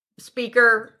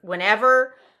speaker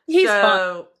whenever. He's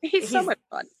fun. He's so much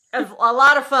fun. A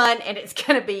lot of fun, and it's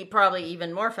going to be probably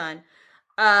even more fun.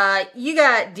 You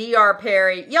got D.R.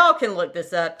 Perry. Y'all can look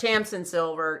this up. Tamsin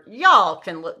Silver. Y'all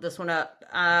can look this one up.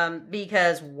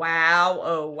 Because wow,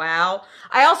 oh wow.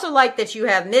 I also like that you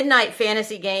have Midnight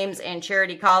Fantasy Games and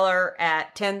Charity Collar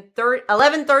at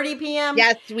 11:30 p.m.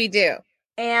 Yes, we do.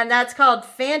 And that's called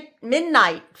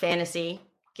Midnight Fantasy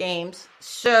Games.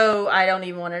 So I don't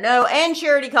even want to know. And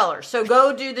Charity Color. So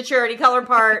go do the Charity Color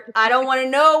part. I don't want to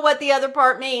know what the other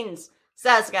part means.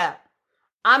 Seska.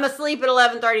 I'm asleep at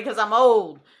 11:30 because I'm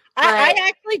old. I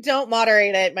actually don't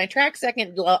moderate it. My track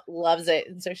second loves it,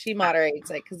 and so she moderates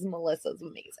it because Melissa's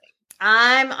amazing.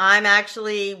 I'm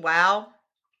actually wow.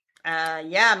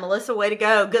 Yeah, Melissa, way to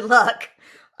go. Good luck.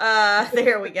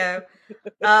 There we go.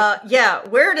 Yeah,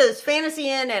 where does fantasy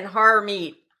end and horror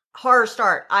meet? Horror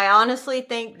start. I honestly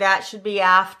think that should be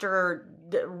after,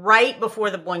 right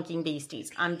before the Blinking Beasties.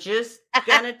 I'm just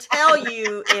gonna tell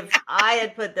you if I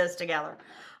had put this together.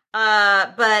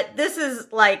 But this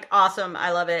is like awesome.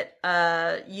 I love it.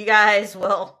 You guys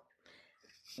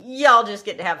y'all just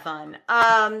get to have fun.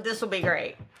 This will be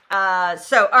great.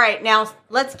 So all right, now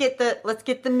let's get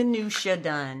the minutia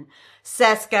done.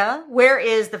 Seska, where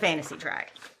is the fantasy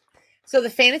track? So the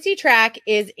fantasy track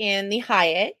is in the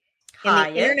Hyatt. In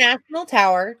the International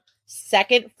Tower,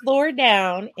 second floor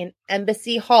down in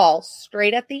Embassy Hall,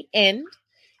 straight at the end.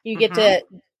 You get to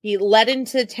be led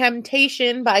into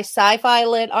temptation by Sci-Fi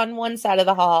Lit on one side of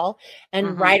the hall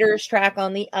and Writer's Track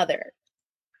on the other.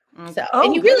 So,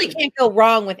 and you really can't go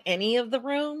wrong with any of the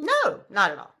rooms. No,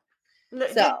 not at all.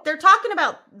 So they're talking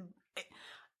about.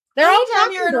 They're all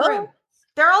talking you're in a room.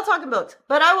 They're all talking books.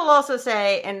 But I will also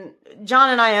say, and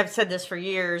John and I have said this for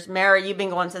years, Mara, you've been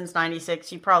going since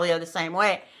 96. You probably are the same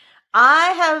way. I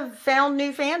have found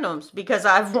new fandoms because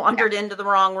I've wandered into the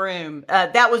wrong room.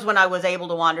 That was when I was able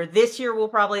to wander. This year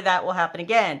that will happen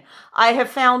again. I have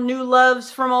found new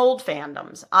loves from old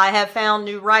fandoms. I have found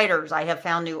new writers. I have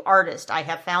found new artists. I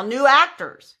have found new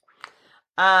actors.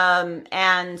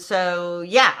 And so,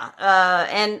 yeah.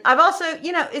 And I've also,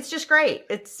 it's just great.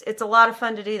 It's a lot of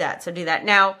fun to do that. So do that.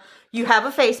 Now, you have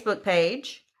a Facebook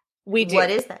page. We do. What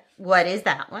is that? What is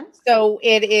that one? So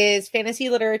it is Fantasy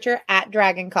Literature at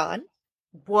DragonCon.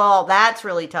 Well, that's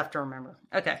really tough to remember.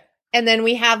 Okay. And then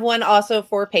we have one also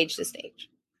for Page to Stage.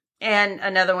 And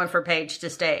another one for Page to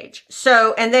Stage.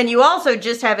 So, and then you also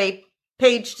just have a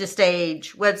Page to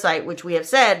Stage website, which we have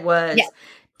said was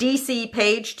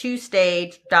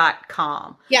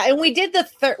dcpage2stage.com. Yeah, and we did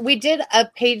we did a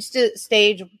Page to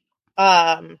Stage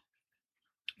freestanding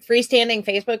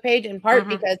Facebook page in part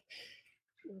because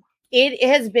it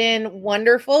has been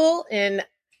wonderful and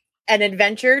an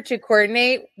adventure to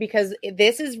coordinate because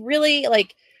this is really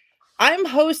like I'm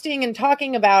hosting and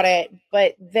talking about it,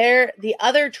 but the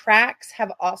other tracks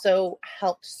have also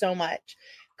helped so much.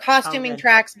 Costuming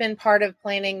track's been part of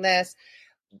planning this.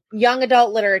 Young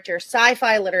adult literature,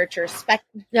 sci-fi literature,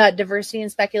 diversity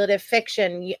and speculative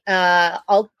fiction. I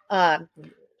can't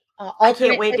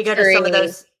wait to go to some of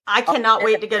those. I cannot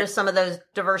wait to go to some of those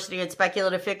diversity and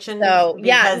speculative fiction.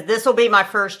 Because this will be my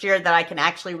first year that I can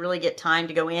actually really get time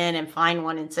to go in and find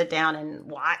one and sit down and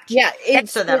watch. Yeah,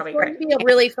 so that'll be great. It'll be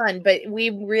really fun. But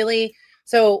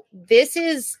so this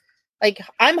is like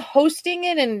I'm hosting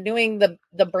it and doing the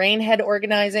brainhead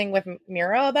organizing with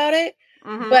Mira about it.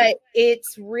 But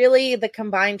it's really the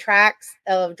combined tracks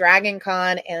of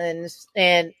DragonCon and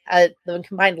the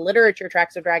combined literature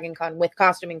tracks of DragonCon with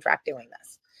costuming track doing this.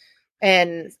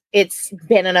 And it's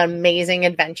been an amazing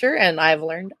adventure, and I've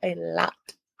learned a lot.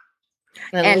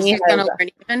 And she's going to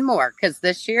learn even more, because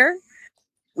this year,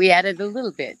 we added a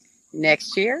little bit.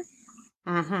 Next year?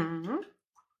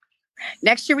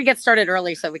 Next year, we get started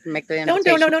early so we can make the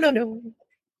invitation.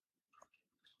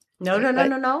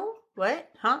 No. What?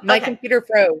 Huh? My computer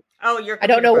froze. Oh, your computer I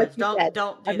don't know froze. what you said.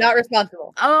 Don't do I'm that. not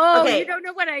responsible. Oh, okay. You don't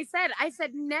know what I said. I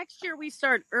said next year we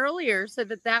start earlier so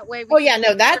that way we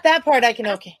that part I can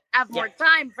have more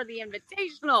time for the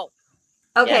invitational.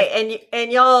 Okay,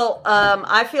 and y'all,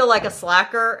 I feel like a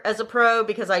slacker as a pro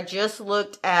because I just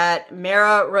looked at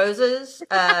Mara Rose's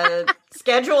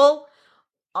schedule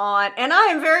and I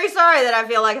am very sorry that I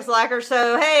feel like a slacker.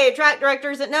 So, hey, track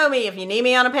directors that know me, if you need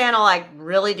me on a panel, I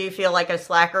really do feel like a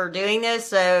slacker doing this.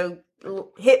 So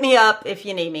hit me up if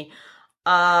you need me.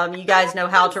 You guys know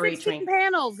how to reach me.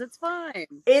 Panels, it's fine.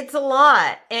 It's a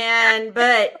lot.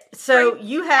 So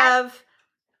you have,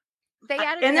 they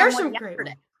added and there's some great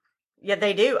ones. Yeah,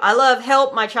 they do. I love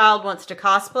Help My Child Wants to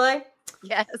Cosplay.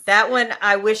 Yes. That one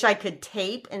I wish I could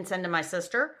tape and send to my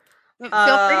sister. Feel free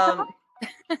to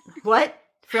what?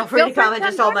 Feel free to come and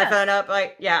just hold my phone up.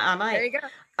 I might. There you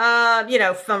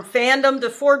go. From fandom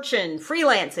to fortune,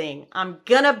 freelancing. I'm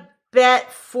gonna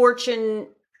bet fortune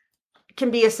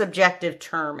can be a subjective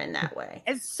term in that way.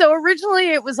 So originally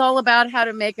it was all about how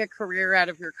to make a career out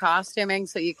of your costuming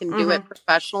so you can do it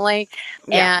professionally.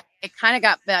 Yeah. And it kind of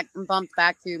got bumped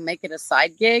back to make it a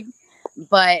side gig.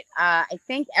 But I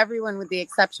think everyone, with the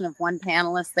exception of one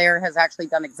panelist there, has actually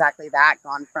done exactly that,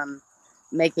 gone from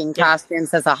making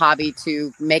costumes as a hobby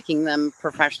to making them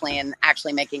professionally and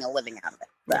actually making a living out of it.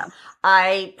 So.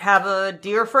 I have a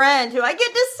dear friend who I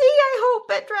get to see, I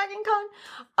hope, at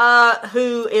DragonCon,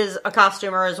 who is a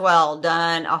costumer as well,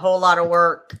 done a whole lot of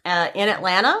work in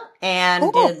Atlanta,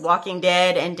 and did Walking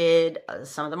Dead, and did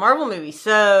some of the Marvel movies.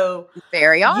 So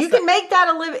very awesome. You can make that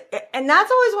a living. And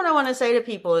that's always what I want to say to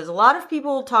people is a lot of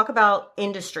people talk about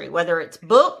industry, whether it's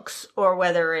books or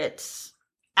whether it's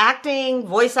acting,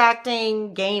 voice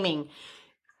acting, gaming.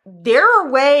 There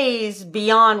are ways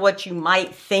beyond what you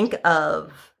might think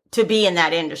of to be in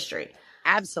that industry.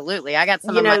 Absolutely. I got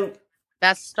some of my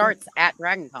best starts at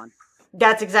DragonCon.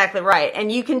 That's exactly right.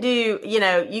 And you can do,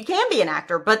 you can be an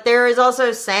actor, but there is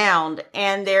also sound,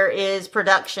 and there is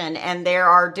production, and there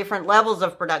are different levels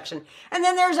of production. And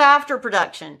then there's after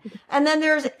production. And then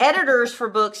there's editors for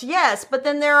books, yes, but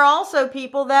then there are also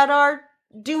people that are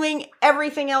doing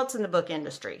everything else in the book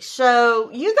industry. So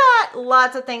you got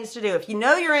lots of things to do. If you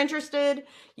know you're interested,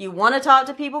 you want to talk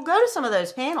to people, go to some of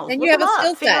those panels. And you have a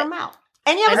skill figure set. them out.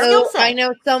 And you have a skill set. I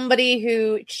know somebody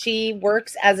who she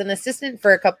works as an assistant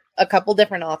for a couple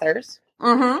different authors.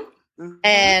 Mm-hmm.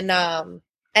 And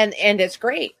it's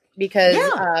great because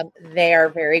they are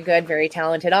very good, very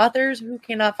talented authors who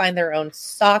cannot find their own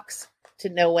socks to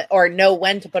know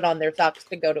when to put on their socks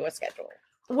to go to a scheduler.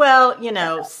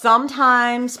 Well,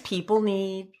 sometimes people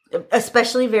need,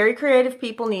 especially very creative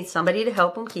people, need somebody to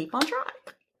help them keep on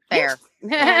track. Fair.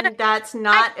 And that's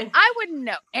not... I wouldn't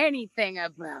know anything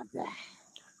about that.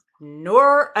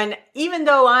 And even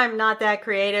though I'm not that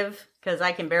creative, because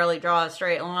I can barely draw a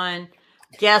straight line,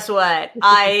 guess what?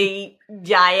 I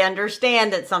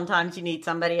understand that sometimes you need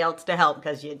somebody else to help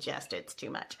because it's too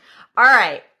much. All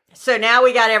right. So now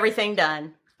we got everything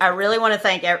done. I really want to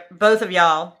thank both of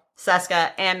y'all,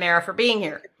 Seska and Mara, for being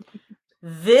here.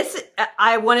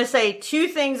 I want to say two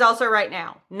things also right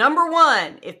now. Number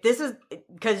one, if this is,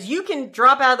 because you can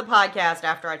drop out of the podcast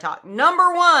after I talk.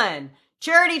 Number one,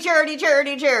 charity, charity,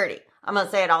 charity, charity. I'm going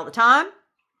to say it all the time.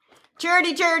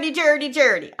 Charity, charity, charity,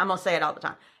 charity. I'm going to say it all the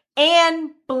time. And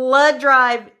blood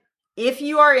drive, if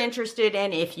you are interested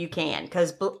and if you can.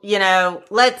 Because,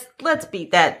 let's beat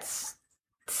that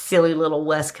silly little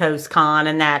West Coast con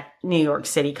and that New York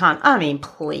City con. I mean,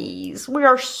 please. We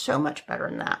are so much better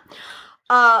than that.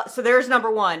 So there's number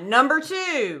one. Number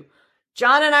two,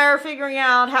 John and I are figuring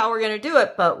out how we're going to do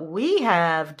it, but we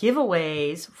have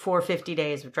giveaways for 50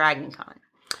 days of DragonCon.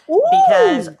 Ooh.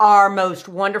 Because our most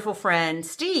wonderful friend,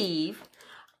 Steve,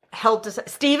 helped us.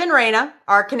 Steve and Raina,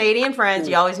 our Canadian friends.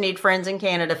 You always need friends in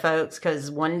Canada, folks,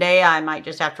 because one day I might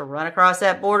just have to run across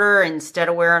that border instead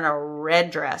of wearing a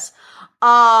red dress.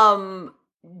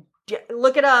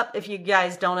 Look it up if you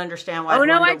guys don't understand why. Oh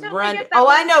no, I totally get that. Oh,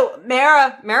 I know.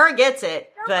 Mara gets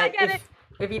it. But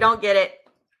if you don't get it,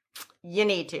 you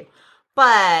need to.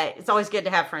 But it's always good to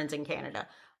have friends in Canada.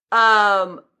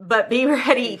 But be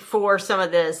ready for some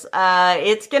of this.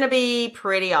 It's going to be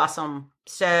pretty awesome.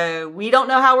 So we don't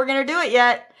know how we're going to do it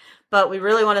yet, but we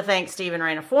really want to thank Steve and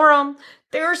Raina for them.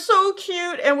 They're so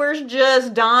cute, and we're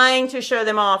just dying to show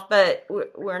them off, but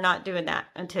we're not doing that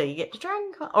until you get to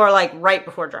DragonCon, or like right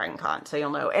before DragonCon, so you'll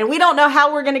know. And we don't know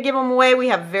how we're going to give them away. We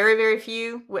have very, very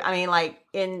few. I mean, like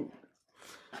in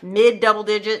mid double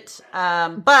digits,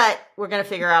 but we're going to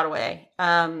figure out a way.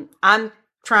 I'm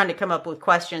trying to come up with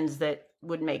questions that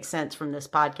would make sense from this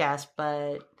podcast,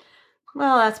 but,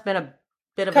 well, that's been a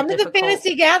bit of Come a to difficult... the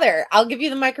Fantasy Gather. I'll give you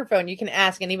the microphone. You can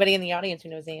ask anybody in the audience who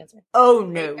knows the answer. Oh,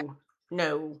 no.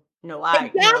 No.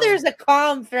 The Gather's a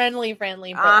calm, friendly.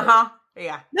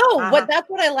 Yeah. No, that's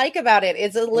what I like about it.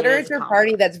 It's a literature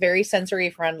party that's very sensory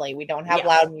friendly. We don't have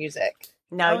loud music.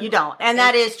 No, you don't. And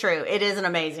that is true. It is an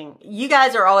amazing. You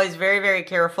guys are always very, very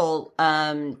careful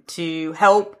to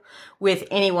help with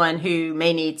anyone who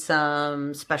may need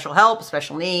some special help,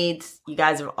 special needs. You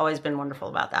guys have always been wonderful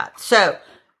about that. So,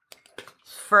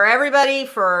 for everybody,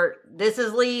 this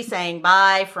is Lee saying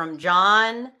bye from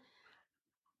John,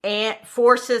 and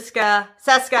for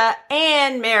Seska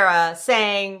and Mara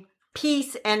saying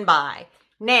peace and bye.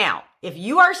 Now, if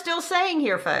you are still staying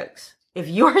here, folks,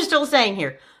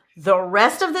 the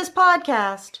rest of this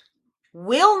podcast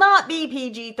will not be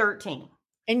PG-13.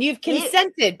 And you've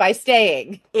consented by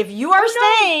staying. If you are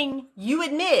staying, you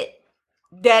admit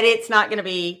that it's not going to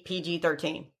be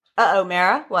PG-13. Uh-oh,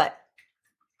 Mara, what?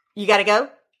 You got to go?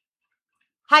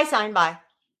 Hi, sign, bye.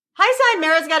 High side,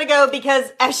 Mara's got to go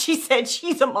because, as she said,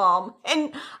 she's a mom,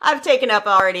 and I've taken up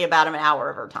already about an hour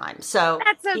of her time. So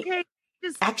that's okay.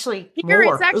 Actually, here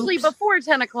more. It's actually before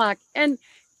 10 o'clock, and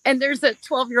there's a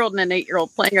 12-year-old and an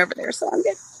 8-year-old playing over there, so I'm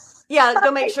good. Yeah,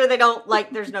 go make sure they don't,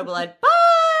 there's no blood. Bye!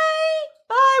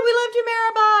 Bye! We loved you,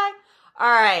 Mara. Bye! All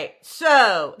right,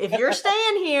 so if you're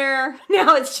staying here,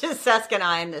 now it's just Seska and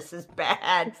I, and this is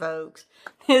bad, folks.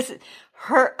 This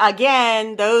her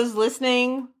again, those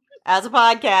listening as a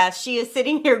podcast, she is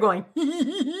sitting here going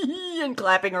and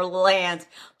clapping her little hands.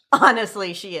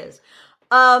 Honestly, she is.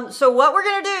 So what we're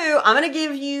going to do, I'm going to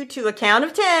give you to a count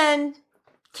of 10.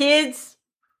 Kids,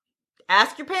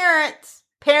 ask your parents.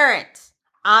 Parents,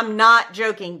 I'm not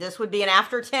joking. This would be an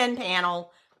after 10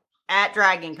 panel at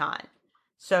Dragon Con.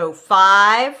 So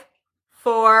 5,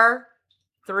 4,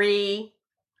 3,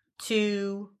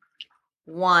 2,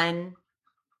 1.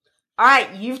 All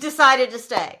right, you've decided to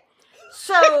stay.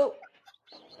 So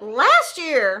last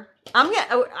year, and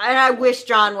I wish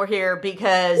John were here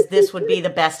because this would be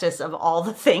the bestest of all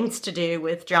the things to do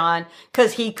with John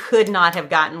because he could not have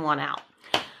gotten one out.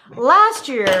 Last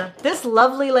year, this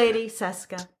lovely lady,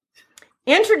 Seska,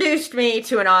 introduced me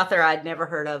to an author I'd never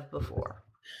heard of before.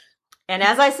 And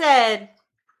as I said,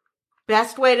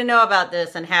 best way to know about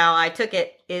this and how I took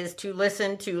it is to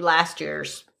listen to last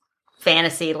year's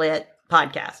Fantasy Lit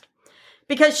podcast.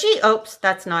 Because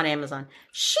that's not Amazon.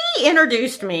 She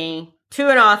introduced me to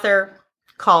an author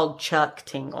called Chuck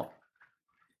Tingle.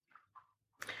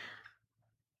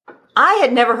 I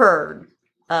had never heard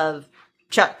of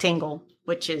Chuck Tingle,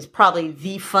 which is probably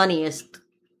the funniest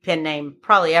pen name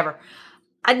probably ever.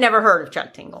 I'd never heard of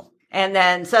Chuck Tingle. And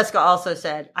then Seska also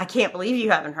said, I can't believe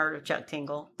you haven't heard of Chuck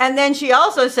Tingle. And then she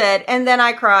also said, and then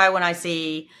I cry when I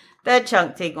see that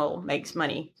Chuck Tingle makes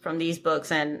money from these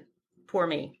books, and poor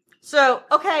me. So,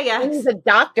 okay, yeah. He's a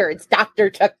doctor. It's Dr.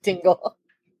 Chuck Tingle.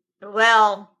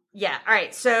 Well, yeah. All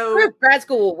right. So grad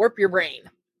school will warp your brain.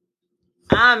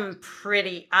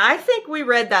 I think we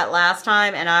read that last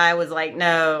time and I was like,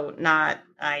 no,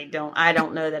 I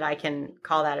don't know that I can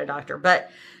call that a doctor. But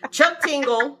Chuck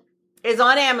Tingle is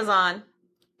on Amazon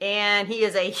and he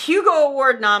is a Hugo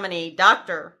Award nominee.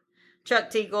 Dr.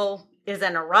 Chuck Tingle is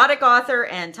an erotic author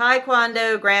and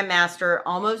Taekwondo grandmaster,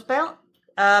 almost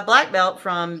black belt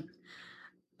from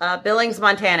Billings,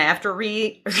 Montana. After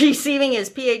receiving his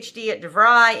PhD at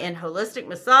DeVry in holistic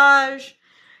massage,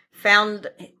 found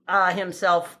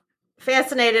himself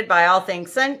fascinated by all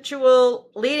things sensual,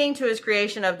 leading to his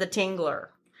creation of The Tingler,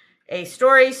 a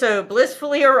story so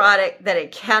blissfully erotic that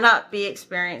it cannot be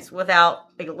experienced without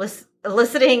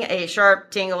eliciting a sharp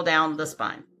tingle down the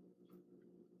spine.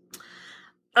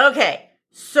 Okay,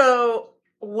 so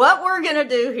what we're going to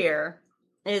do here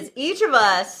is each of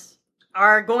us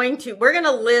we're going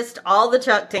to list all the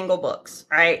Chuck Tingle books,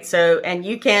 right? So, and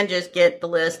you can just get the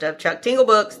list of Chuck Tingle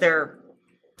books. They're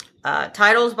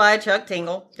titles by Chuck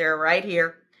Tingle. They're right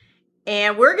here.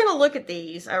 And we're going to look at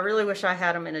these. I really wish I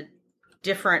had them in a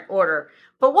different order.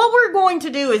 But what we're going to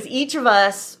do is each of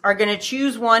us are going to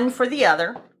choose one for the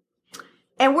other.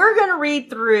 And we're going to read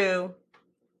through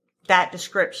that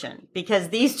description because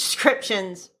these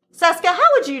descriptions, Seska, how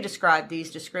would you describe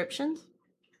these descriptions?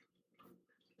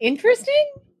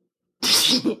 Interesting.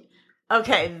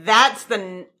 Okay, that's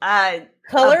the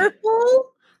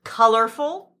colorful.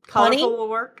 Colorful will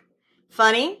work.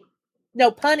 Funny. No,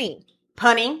 punny.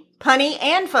 Punny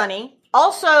and funny.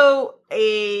 Also,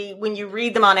 when you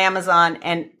read them on Amazon,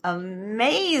 an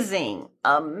amazing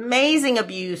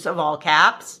abuse of all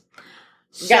caps.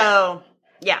 So,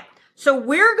 yeah. So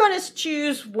we're going to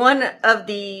choose one of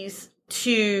these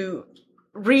to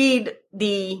read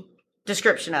the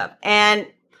description of. And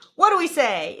what do we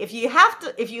say? If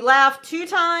you laugh 2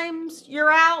 times,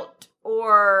 you're out,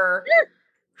 or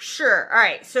sure. All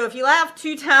right. So if you laugh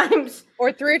 2 times,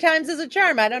 or 3 times is a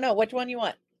charm. I don't know which one you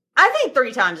want. I think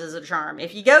 3 times is a charm.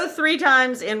 If you go 3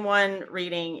 times in one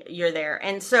reading, you're there.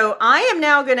 And so I am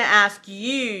now going to ask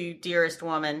you, dearest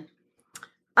woman.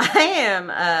 I am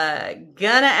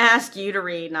gonna ask you to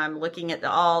read, and I'm looking at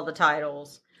all the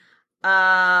titles.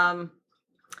 I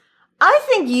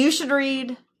think you should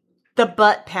read The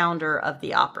Butt Pounder of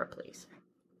the Opera, please.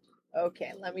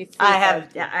 Okay, let me see.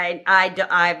 I've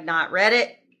not read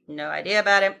it. No idea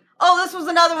about it. Oh, this was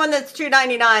another one that's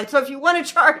 $2.99. So if you want to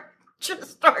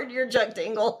start your Chuck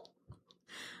Tingle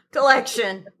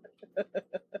collection,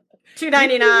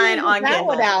 $2.99 on that Kindle.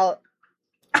 One out.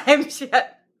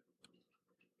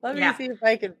 Let me see if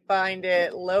I can find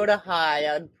it low to high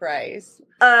on price.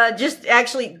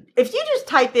 If you just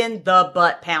type in The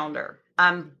Butt Pounder,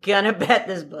 I'm gonna bet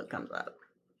this book comes up.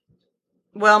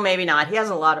 Well, maybe not. He has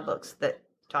a lot of books that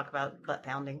talk about butt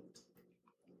pounding.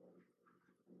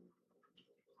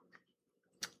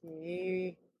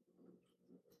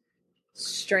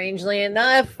 Strangely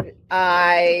enough,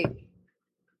 I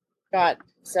got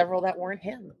several that weren't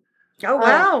him. Oh,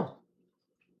 wow.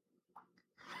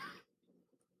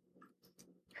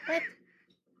 What?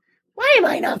 Why am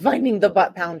I not finding the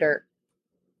butt pounder?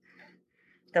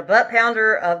 The butt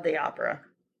pounder of the opera.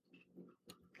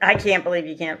 I can't believe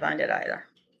you can't find it either.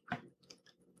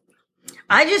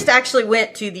 I just actually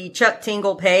went to the Chuck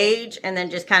Tingle page and then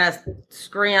just kind of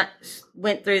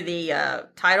went through the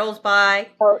titles by.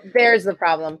 Oh, there's the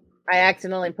problem. I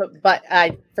accidentally put butt.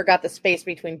 I forgot the space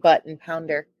between butt and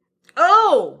pounder.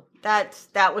 Oh,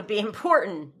 that would be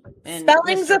important. And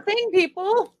spelling's a thing,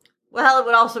 people. Well, it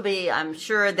would also be, I'm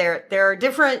sure there are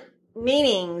different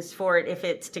meanings for it if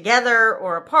it's together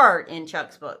or apart in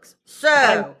Chuck's books.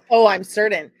 So, I'm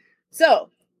certain.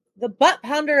 So, the butt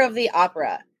pounder of the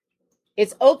opera.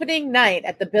 It's opening night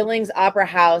at the Billings Opera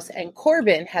House, and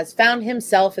Corbin has found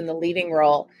himself in the leading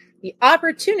role. The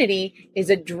opportunity is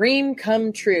a dream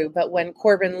come true, but when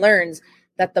Corbin learns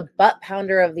that the butt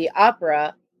pounder of the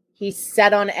opera, he's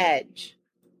set on edge.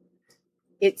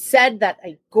 It's said that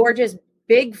a gorgeous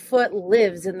Bigfoot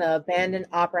lives in the abandoned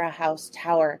Opera House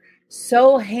tower,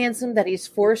 so handsome that he's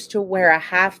forced to wear a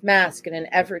half mask in an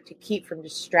effort to keep from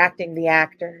distracting the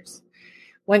actors.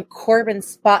 When Corbin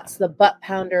spots the butt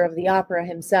pounder of the opera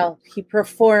himself,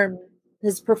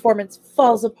 his performance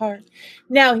falls apart.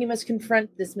 Now he must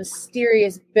confront this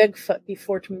mysterious Bigfoot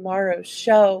before tomorrow's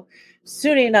show.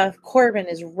 Soon enough, Corbin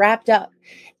is wrapped up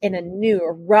in a new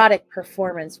erotic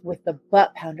performance with the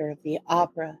butt pounder of the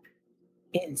opera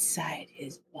inside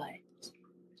his butt.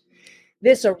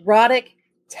 This erotic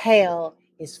tale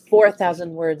is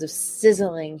 4,000 words of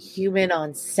sizzling human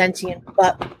on sentient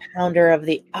butt pounder of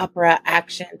the opera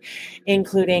action,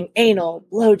 including anal,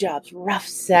 blowjobs, rough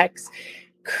sex,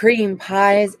 cream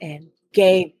pies, and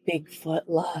gay Bigfoot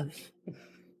love.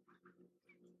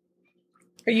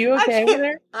 Are you okay over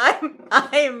there?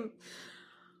 I'm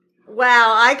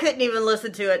wow, I couldn't even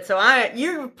listen to it. So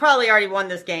you probably already won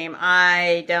this game.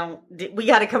 We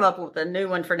got to come up with a new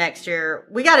one for next year.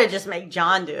 We got to just make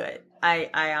John do it.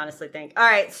 I honestly think. All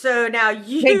right, so now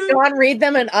you make John read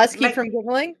them and us keep from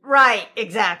giggling? Right,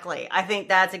 exactly. I think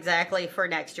that's exactly for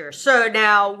next year. So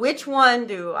now, which one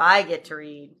do I get to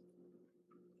read?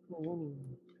 Ooh,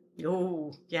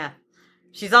 yeah.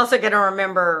 She's also going to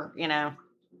remember,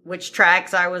 which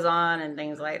tracks I was on and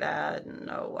things like that. And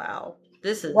oh, wow.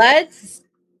 Let's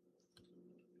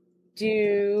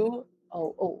do,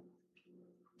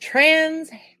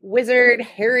 Trans Wizard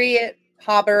Harriet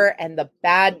Popper and the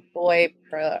Bad Boy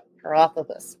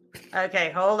Prothopus. Okay,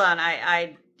 hold on.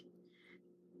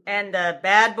 And the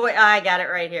Bad Boy, I got it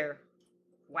right here.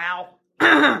 Wow.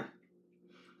 I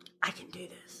can do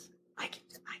this.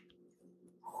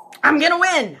 I'm going to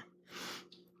win.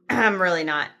 I'm really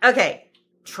not. Okay.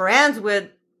 Trans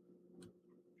Wizard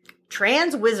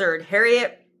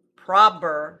Harriet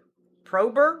Prober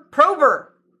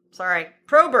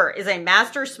is a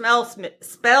master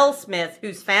spellsmith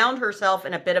who's found herself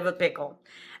in a bit of a pickle.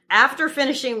 After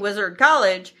finishing Wizard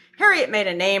College, Harriet made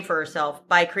a name for herself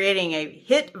by creating a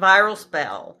hit viral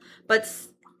spell, but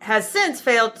has since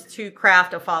failed to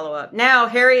craft a follow-up. Now,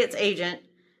 Harriet's agent,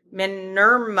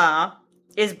 Minerma,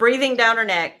 is breathing down her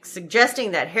neck,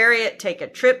 suggesting that Harriet take a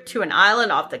trip to an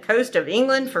island off the coast of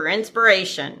England for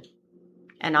inspiration.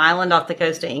 An island off the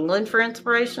coast of England for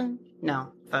inspiration?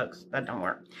 No, folks, that don't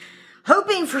work.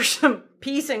 Hoping for some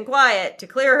peace and quiet to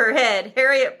clear her head,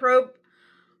 Harriet Porber,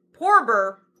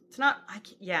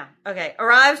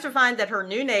 arrives to find that her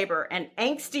new neighbor, an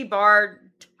angsty bard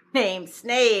named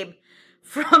Snape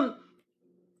from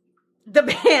the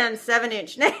band 7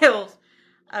 Inch Nails,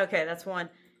 okay, that's one,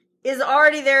 is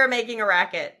already there making a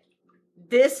racket.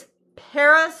 This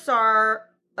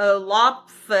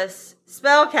Parasarolophus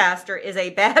spellcaster is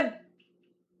a bad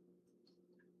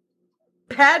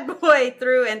boy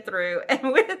through and through,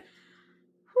 and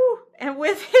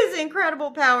with his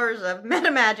incredible powers of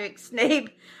metamagic,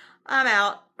 Snape, I'm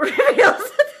out, reveals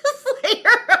that the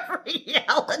Slayer of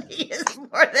reality is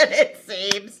more than it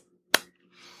seems.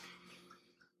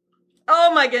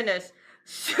 Oh my goodness.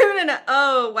 Soon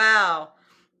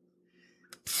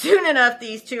enough,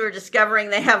 these two are discovering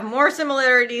they have more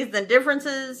similarities than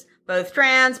differences. Both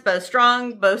trans, both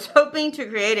strong, both hoping to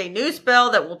create a new spell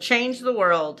that will change the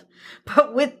world.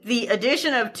 But with the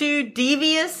addition of 2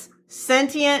 devious,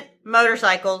 sentient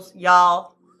motorcycles,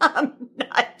 y'all, I'm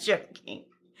not joking,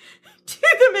 to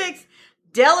the mix,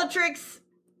 Bellatrix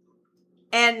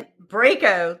and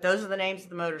Braco, those are the names of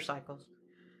the motorcycles,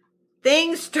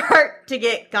 things start to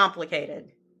get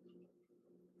complicated.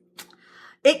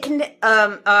 It can,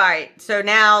 all right, so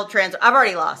now I've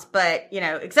already lost, but,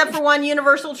 except for one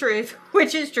universal truth,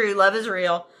 which is true, love is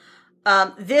real.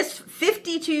 This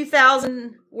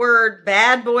 52,000 word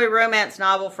bad boy romance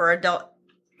novel for adult,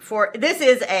 for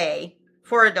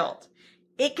adult.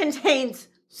 It contains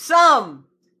some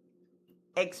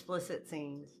explicit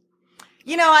scenes.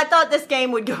 I thought this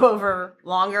game would go over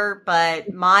longer,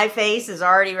 but my face is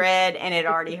already red and it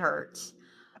already hurts.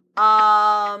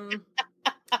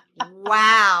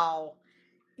 Wow.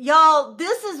 Y'all,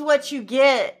 this is what you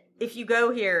get if you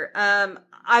go here.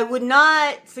 I would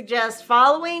not suggest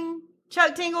following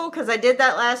Chuck Tingle because I did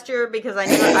that last year because I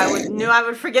knew I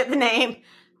would forget the name.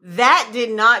 That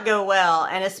did not go well.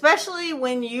 And especially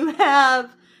when you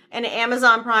have an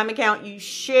Amazon Prime account you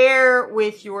share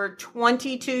with your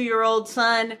 22-year-old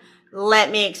son.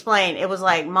 Let me explain. It was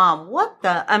like, Mom, what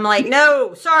the? I'm like,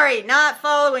 no, sorry, not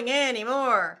following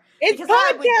anymore. It's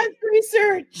podcast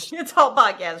research. It's all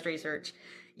podcast research.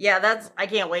 Yeah, I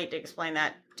can't wait to explain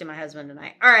that to my husband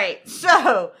tonight. All right,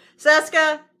 so,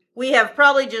 Seska, we have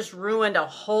probably just ruined a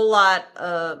whole lot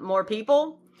more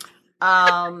people.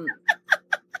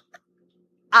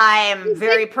 I am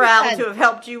very proud to have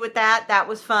helped you with that. That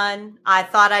was fun. I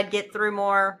thought I'd get through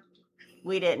more.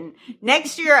 We didn't.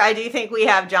 Next year, I do think we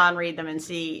have John read them and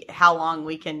see how long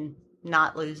we can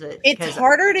not lose it. It's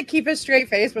harder to keep a straight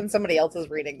face when somebody else is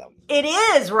reading them. It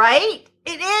is, right?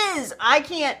 It is. I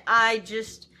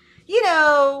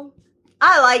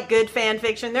like good fan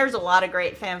fiction. There's a lot of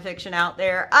great fan fiction out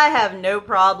there. I have no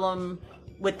problem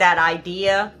with that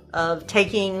idea of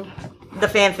taking the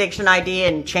fan fiction idea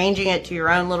and changing it to your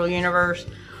own little universe.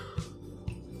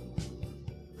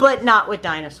 But not with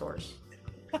dinosaurs.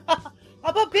 How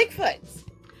about Bigfoots?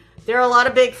 There are a lot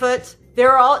of Bigfoots.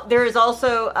 There is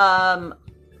also a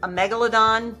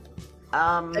megalodon.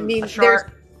 There's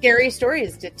scary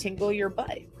stories to tingle your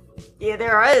butt. Yeah,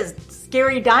 there is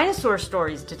scary dinosaur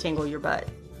stories to tingle your butt.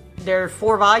 There are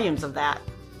 4 volumes of that.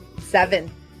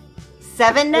 7.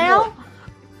 7 now?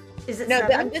 Is it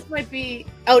 7? This might be...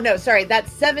 Oh, no, sorry.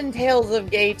 That's 7 Tales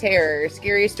of Gay Terror.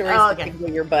 Scary stories to tingle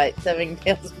your butt. 7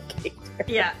 Tales of Gay Terror.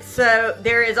 Yeah, so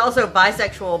there is also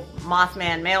Bisexual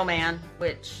Mothman Mailman,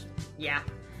 which,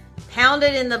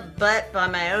 pounded in the butt by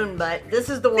my own butt. This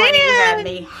is the one you had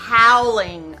me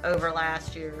howling over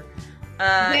last year.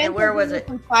 And where was it?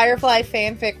 Firefly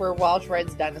fanfic where Walsh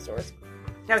rides dinosaurs.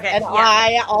 Okay. And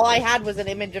all I had was an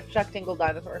image of Chuck Tingle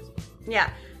dinosaurs. Yeah.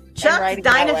 Chuck's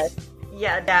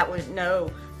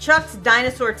Chuck's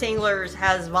Dinosaur Tinglers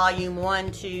has volume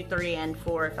 1, 2, 3, and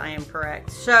 4, if I am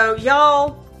correct. So,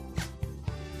 y'all,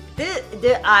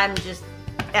 I'm just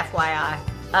FYI.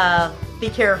 Be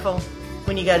careful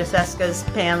when you go to Seska's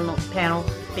panel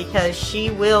because she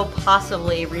will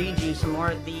possibly read you some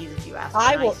more of these if you ask her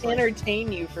I nicely. will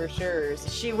entertain you for sure.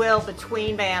 She will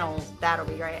between panels. That'll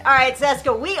be great. All right,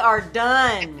 Seska, we are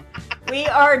done. We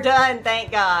are done,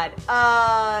 thank God.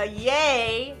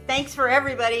 Yay. Thanks for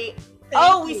everybody.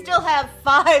 We still have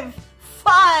five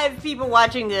people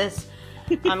watching this.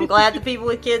 I'm glad the people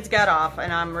with kids got off,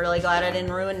 and I'm really glad I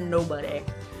didn't ruin nobody.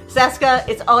 Seska,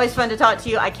 it's always fun to talk to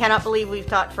you. I cannot believe we've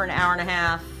talked for an hour and a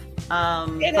half.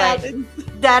 It happens.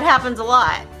 That happens a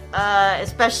lot,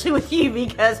 especially with you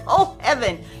because, oh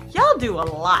heaven, y'all do a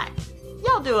lot.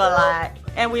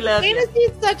 And we love you. Fantasy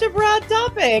is such a broad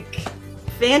topic.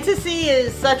 Fantasy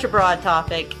is such a broad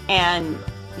topic and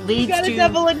leads you gotta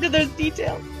double into those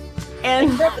details.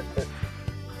 And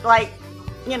like,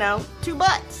 2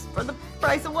 butts for the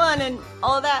price of 1 and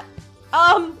all of that.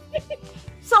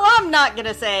 So I'm not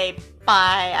gonna say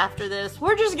bye after this.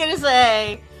 We're just gonna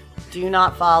say do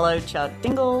not follow Chuck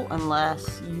Tingle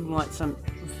unless you want some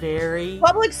very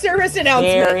public service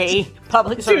announcement.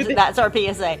 That's our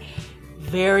PSA.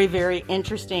 Very, very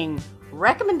interesting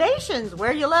recommendations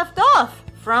where you left off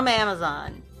from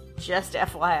Amazon. Just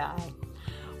FYI.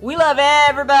 We love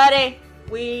everybody.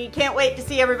 We can't wait to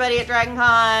see everybody at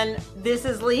DragonCon. This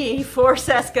is Lee for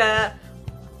Seska.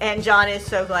 And John is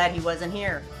so glad he wasn't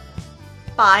here.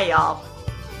 Bye, y'all.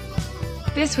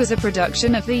 This was a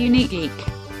production of The Unique Geek.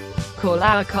 Call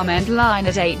our comment line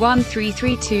at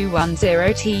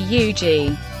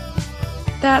 8133210TUG.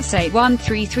 That's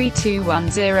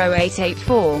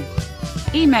 81332108884.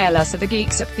 Email us at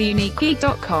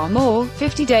thegeeks@theuniquegeek.com or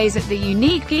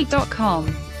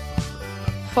 50days@theuniquegeek.com.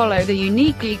 Follow The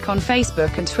Unique Geek on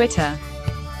Facebook and Twitter.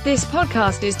 This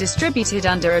podcast is distributed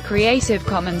under a Creative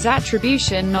Commons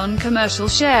Attribution Non-Commercial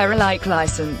Share-alike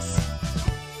license.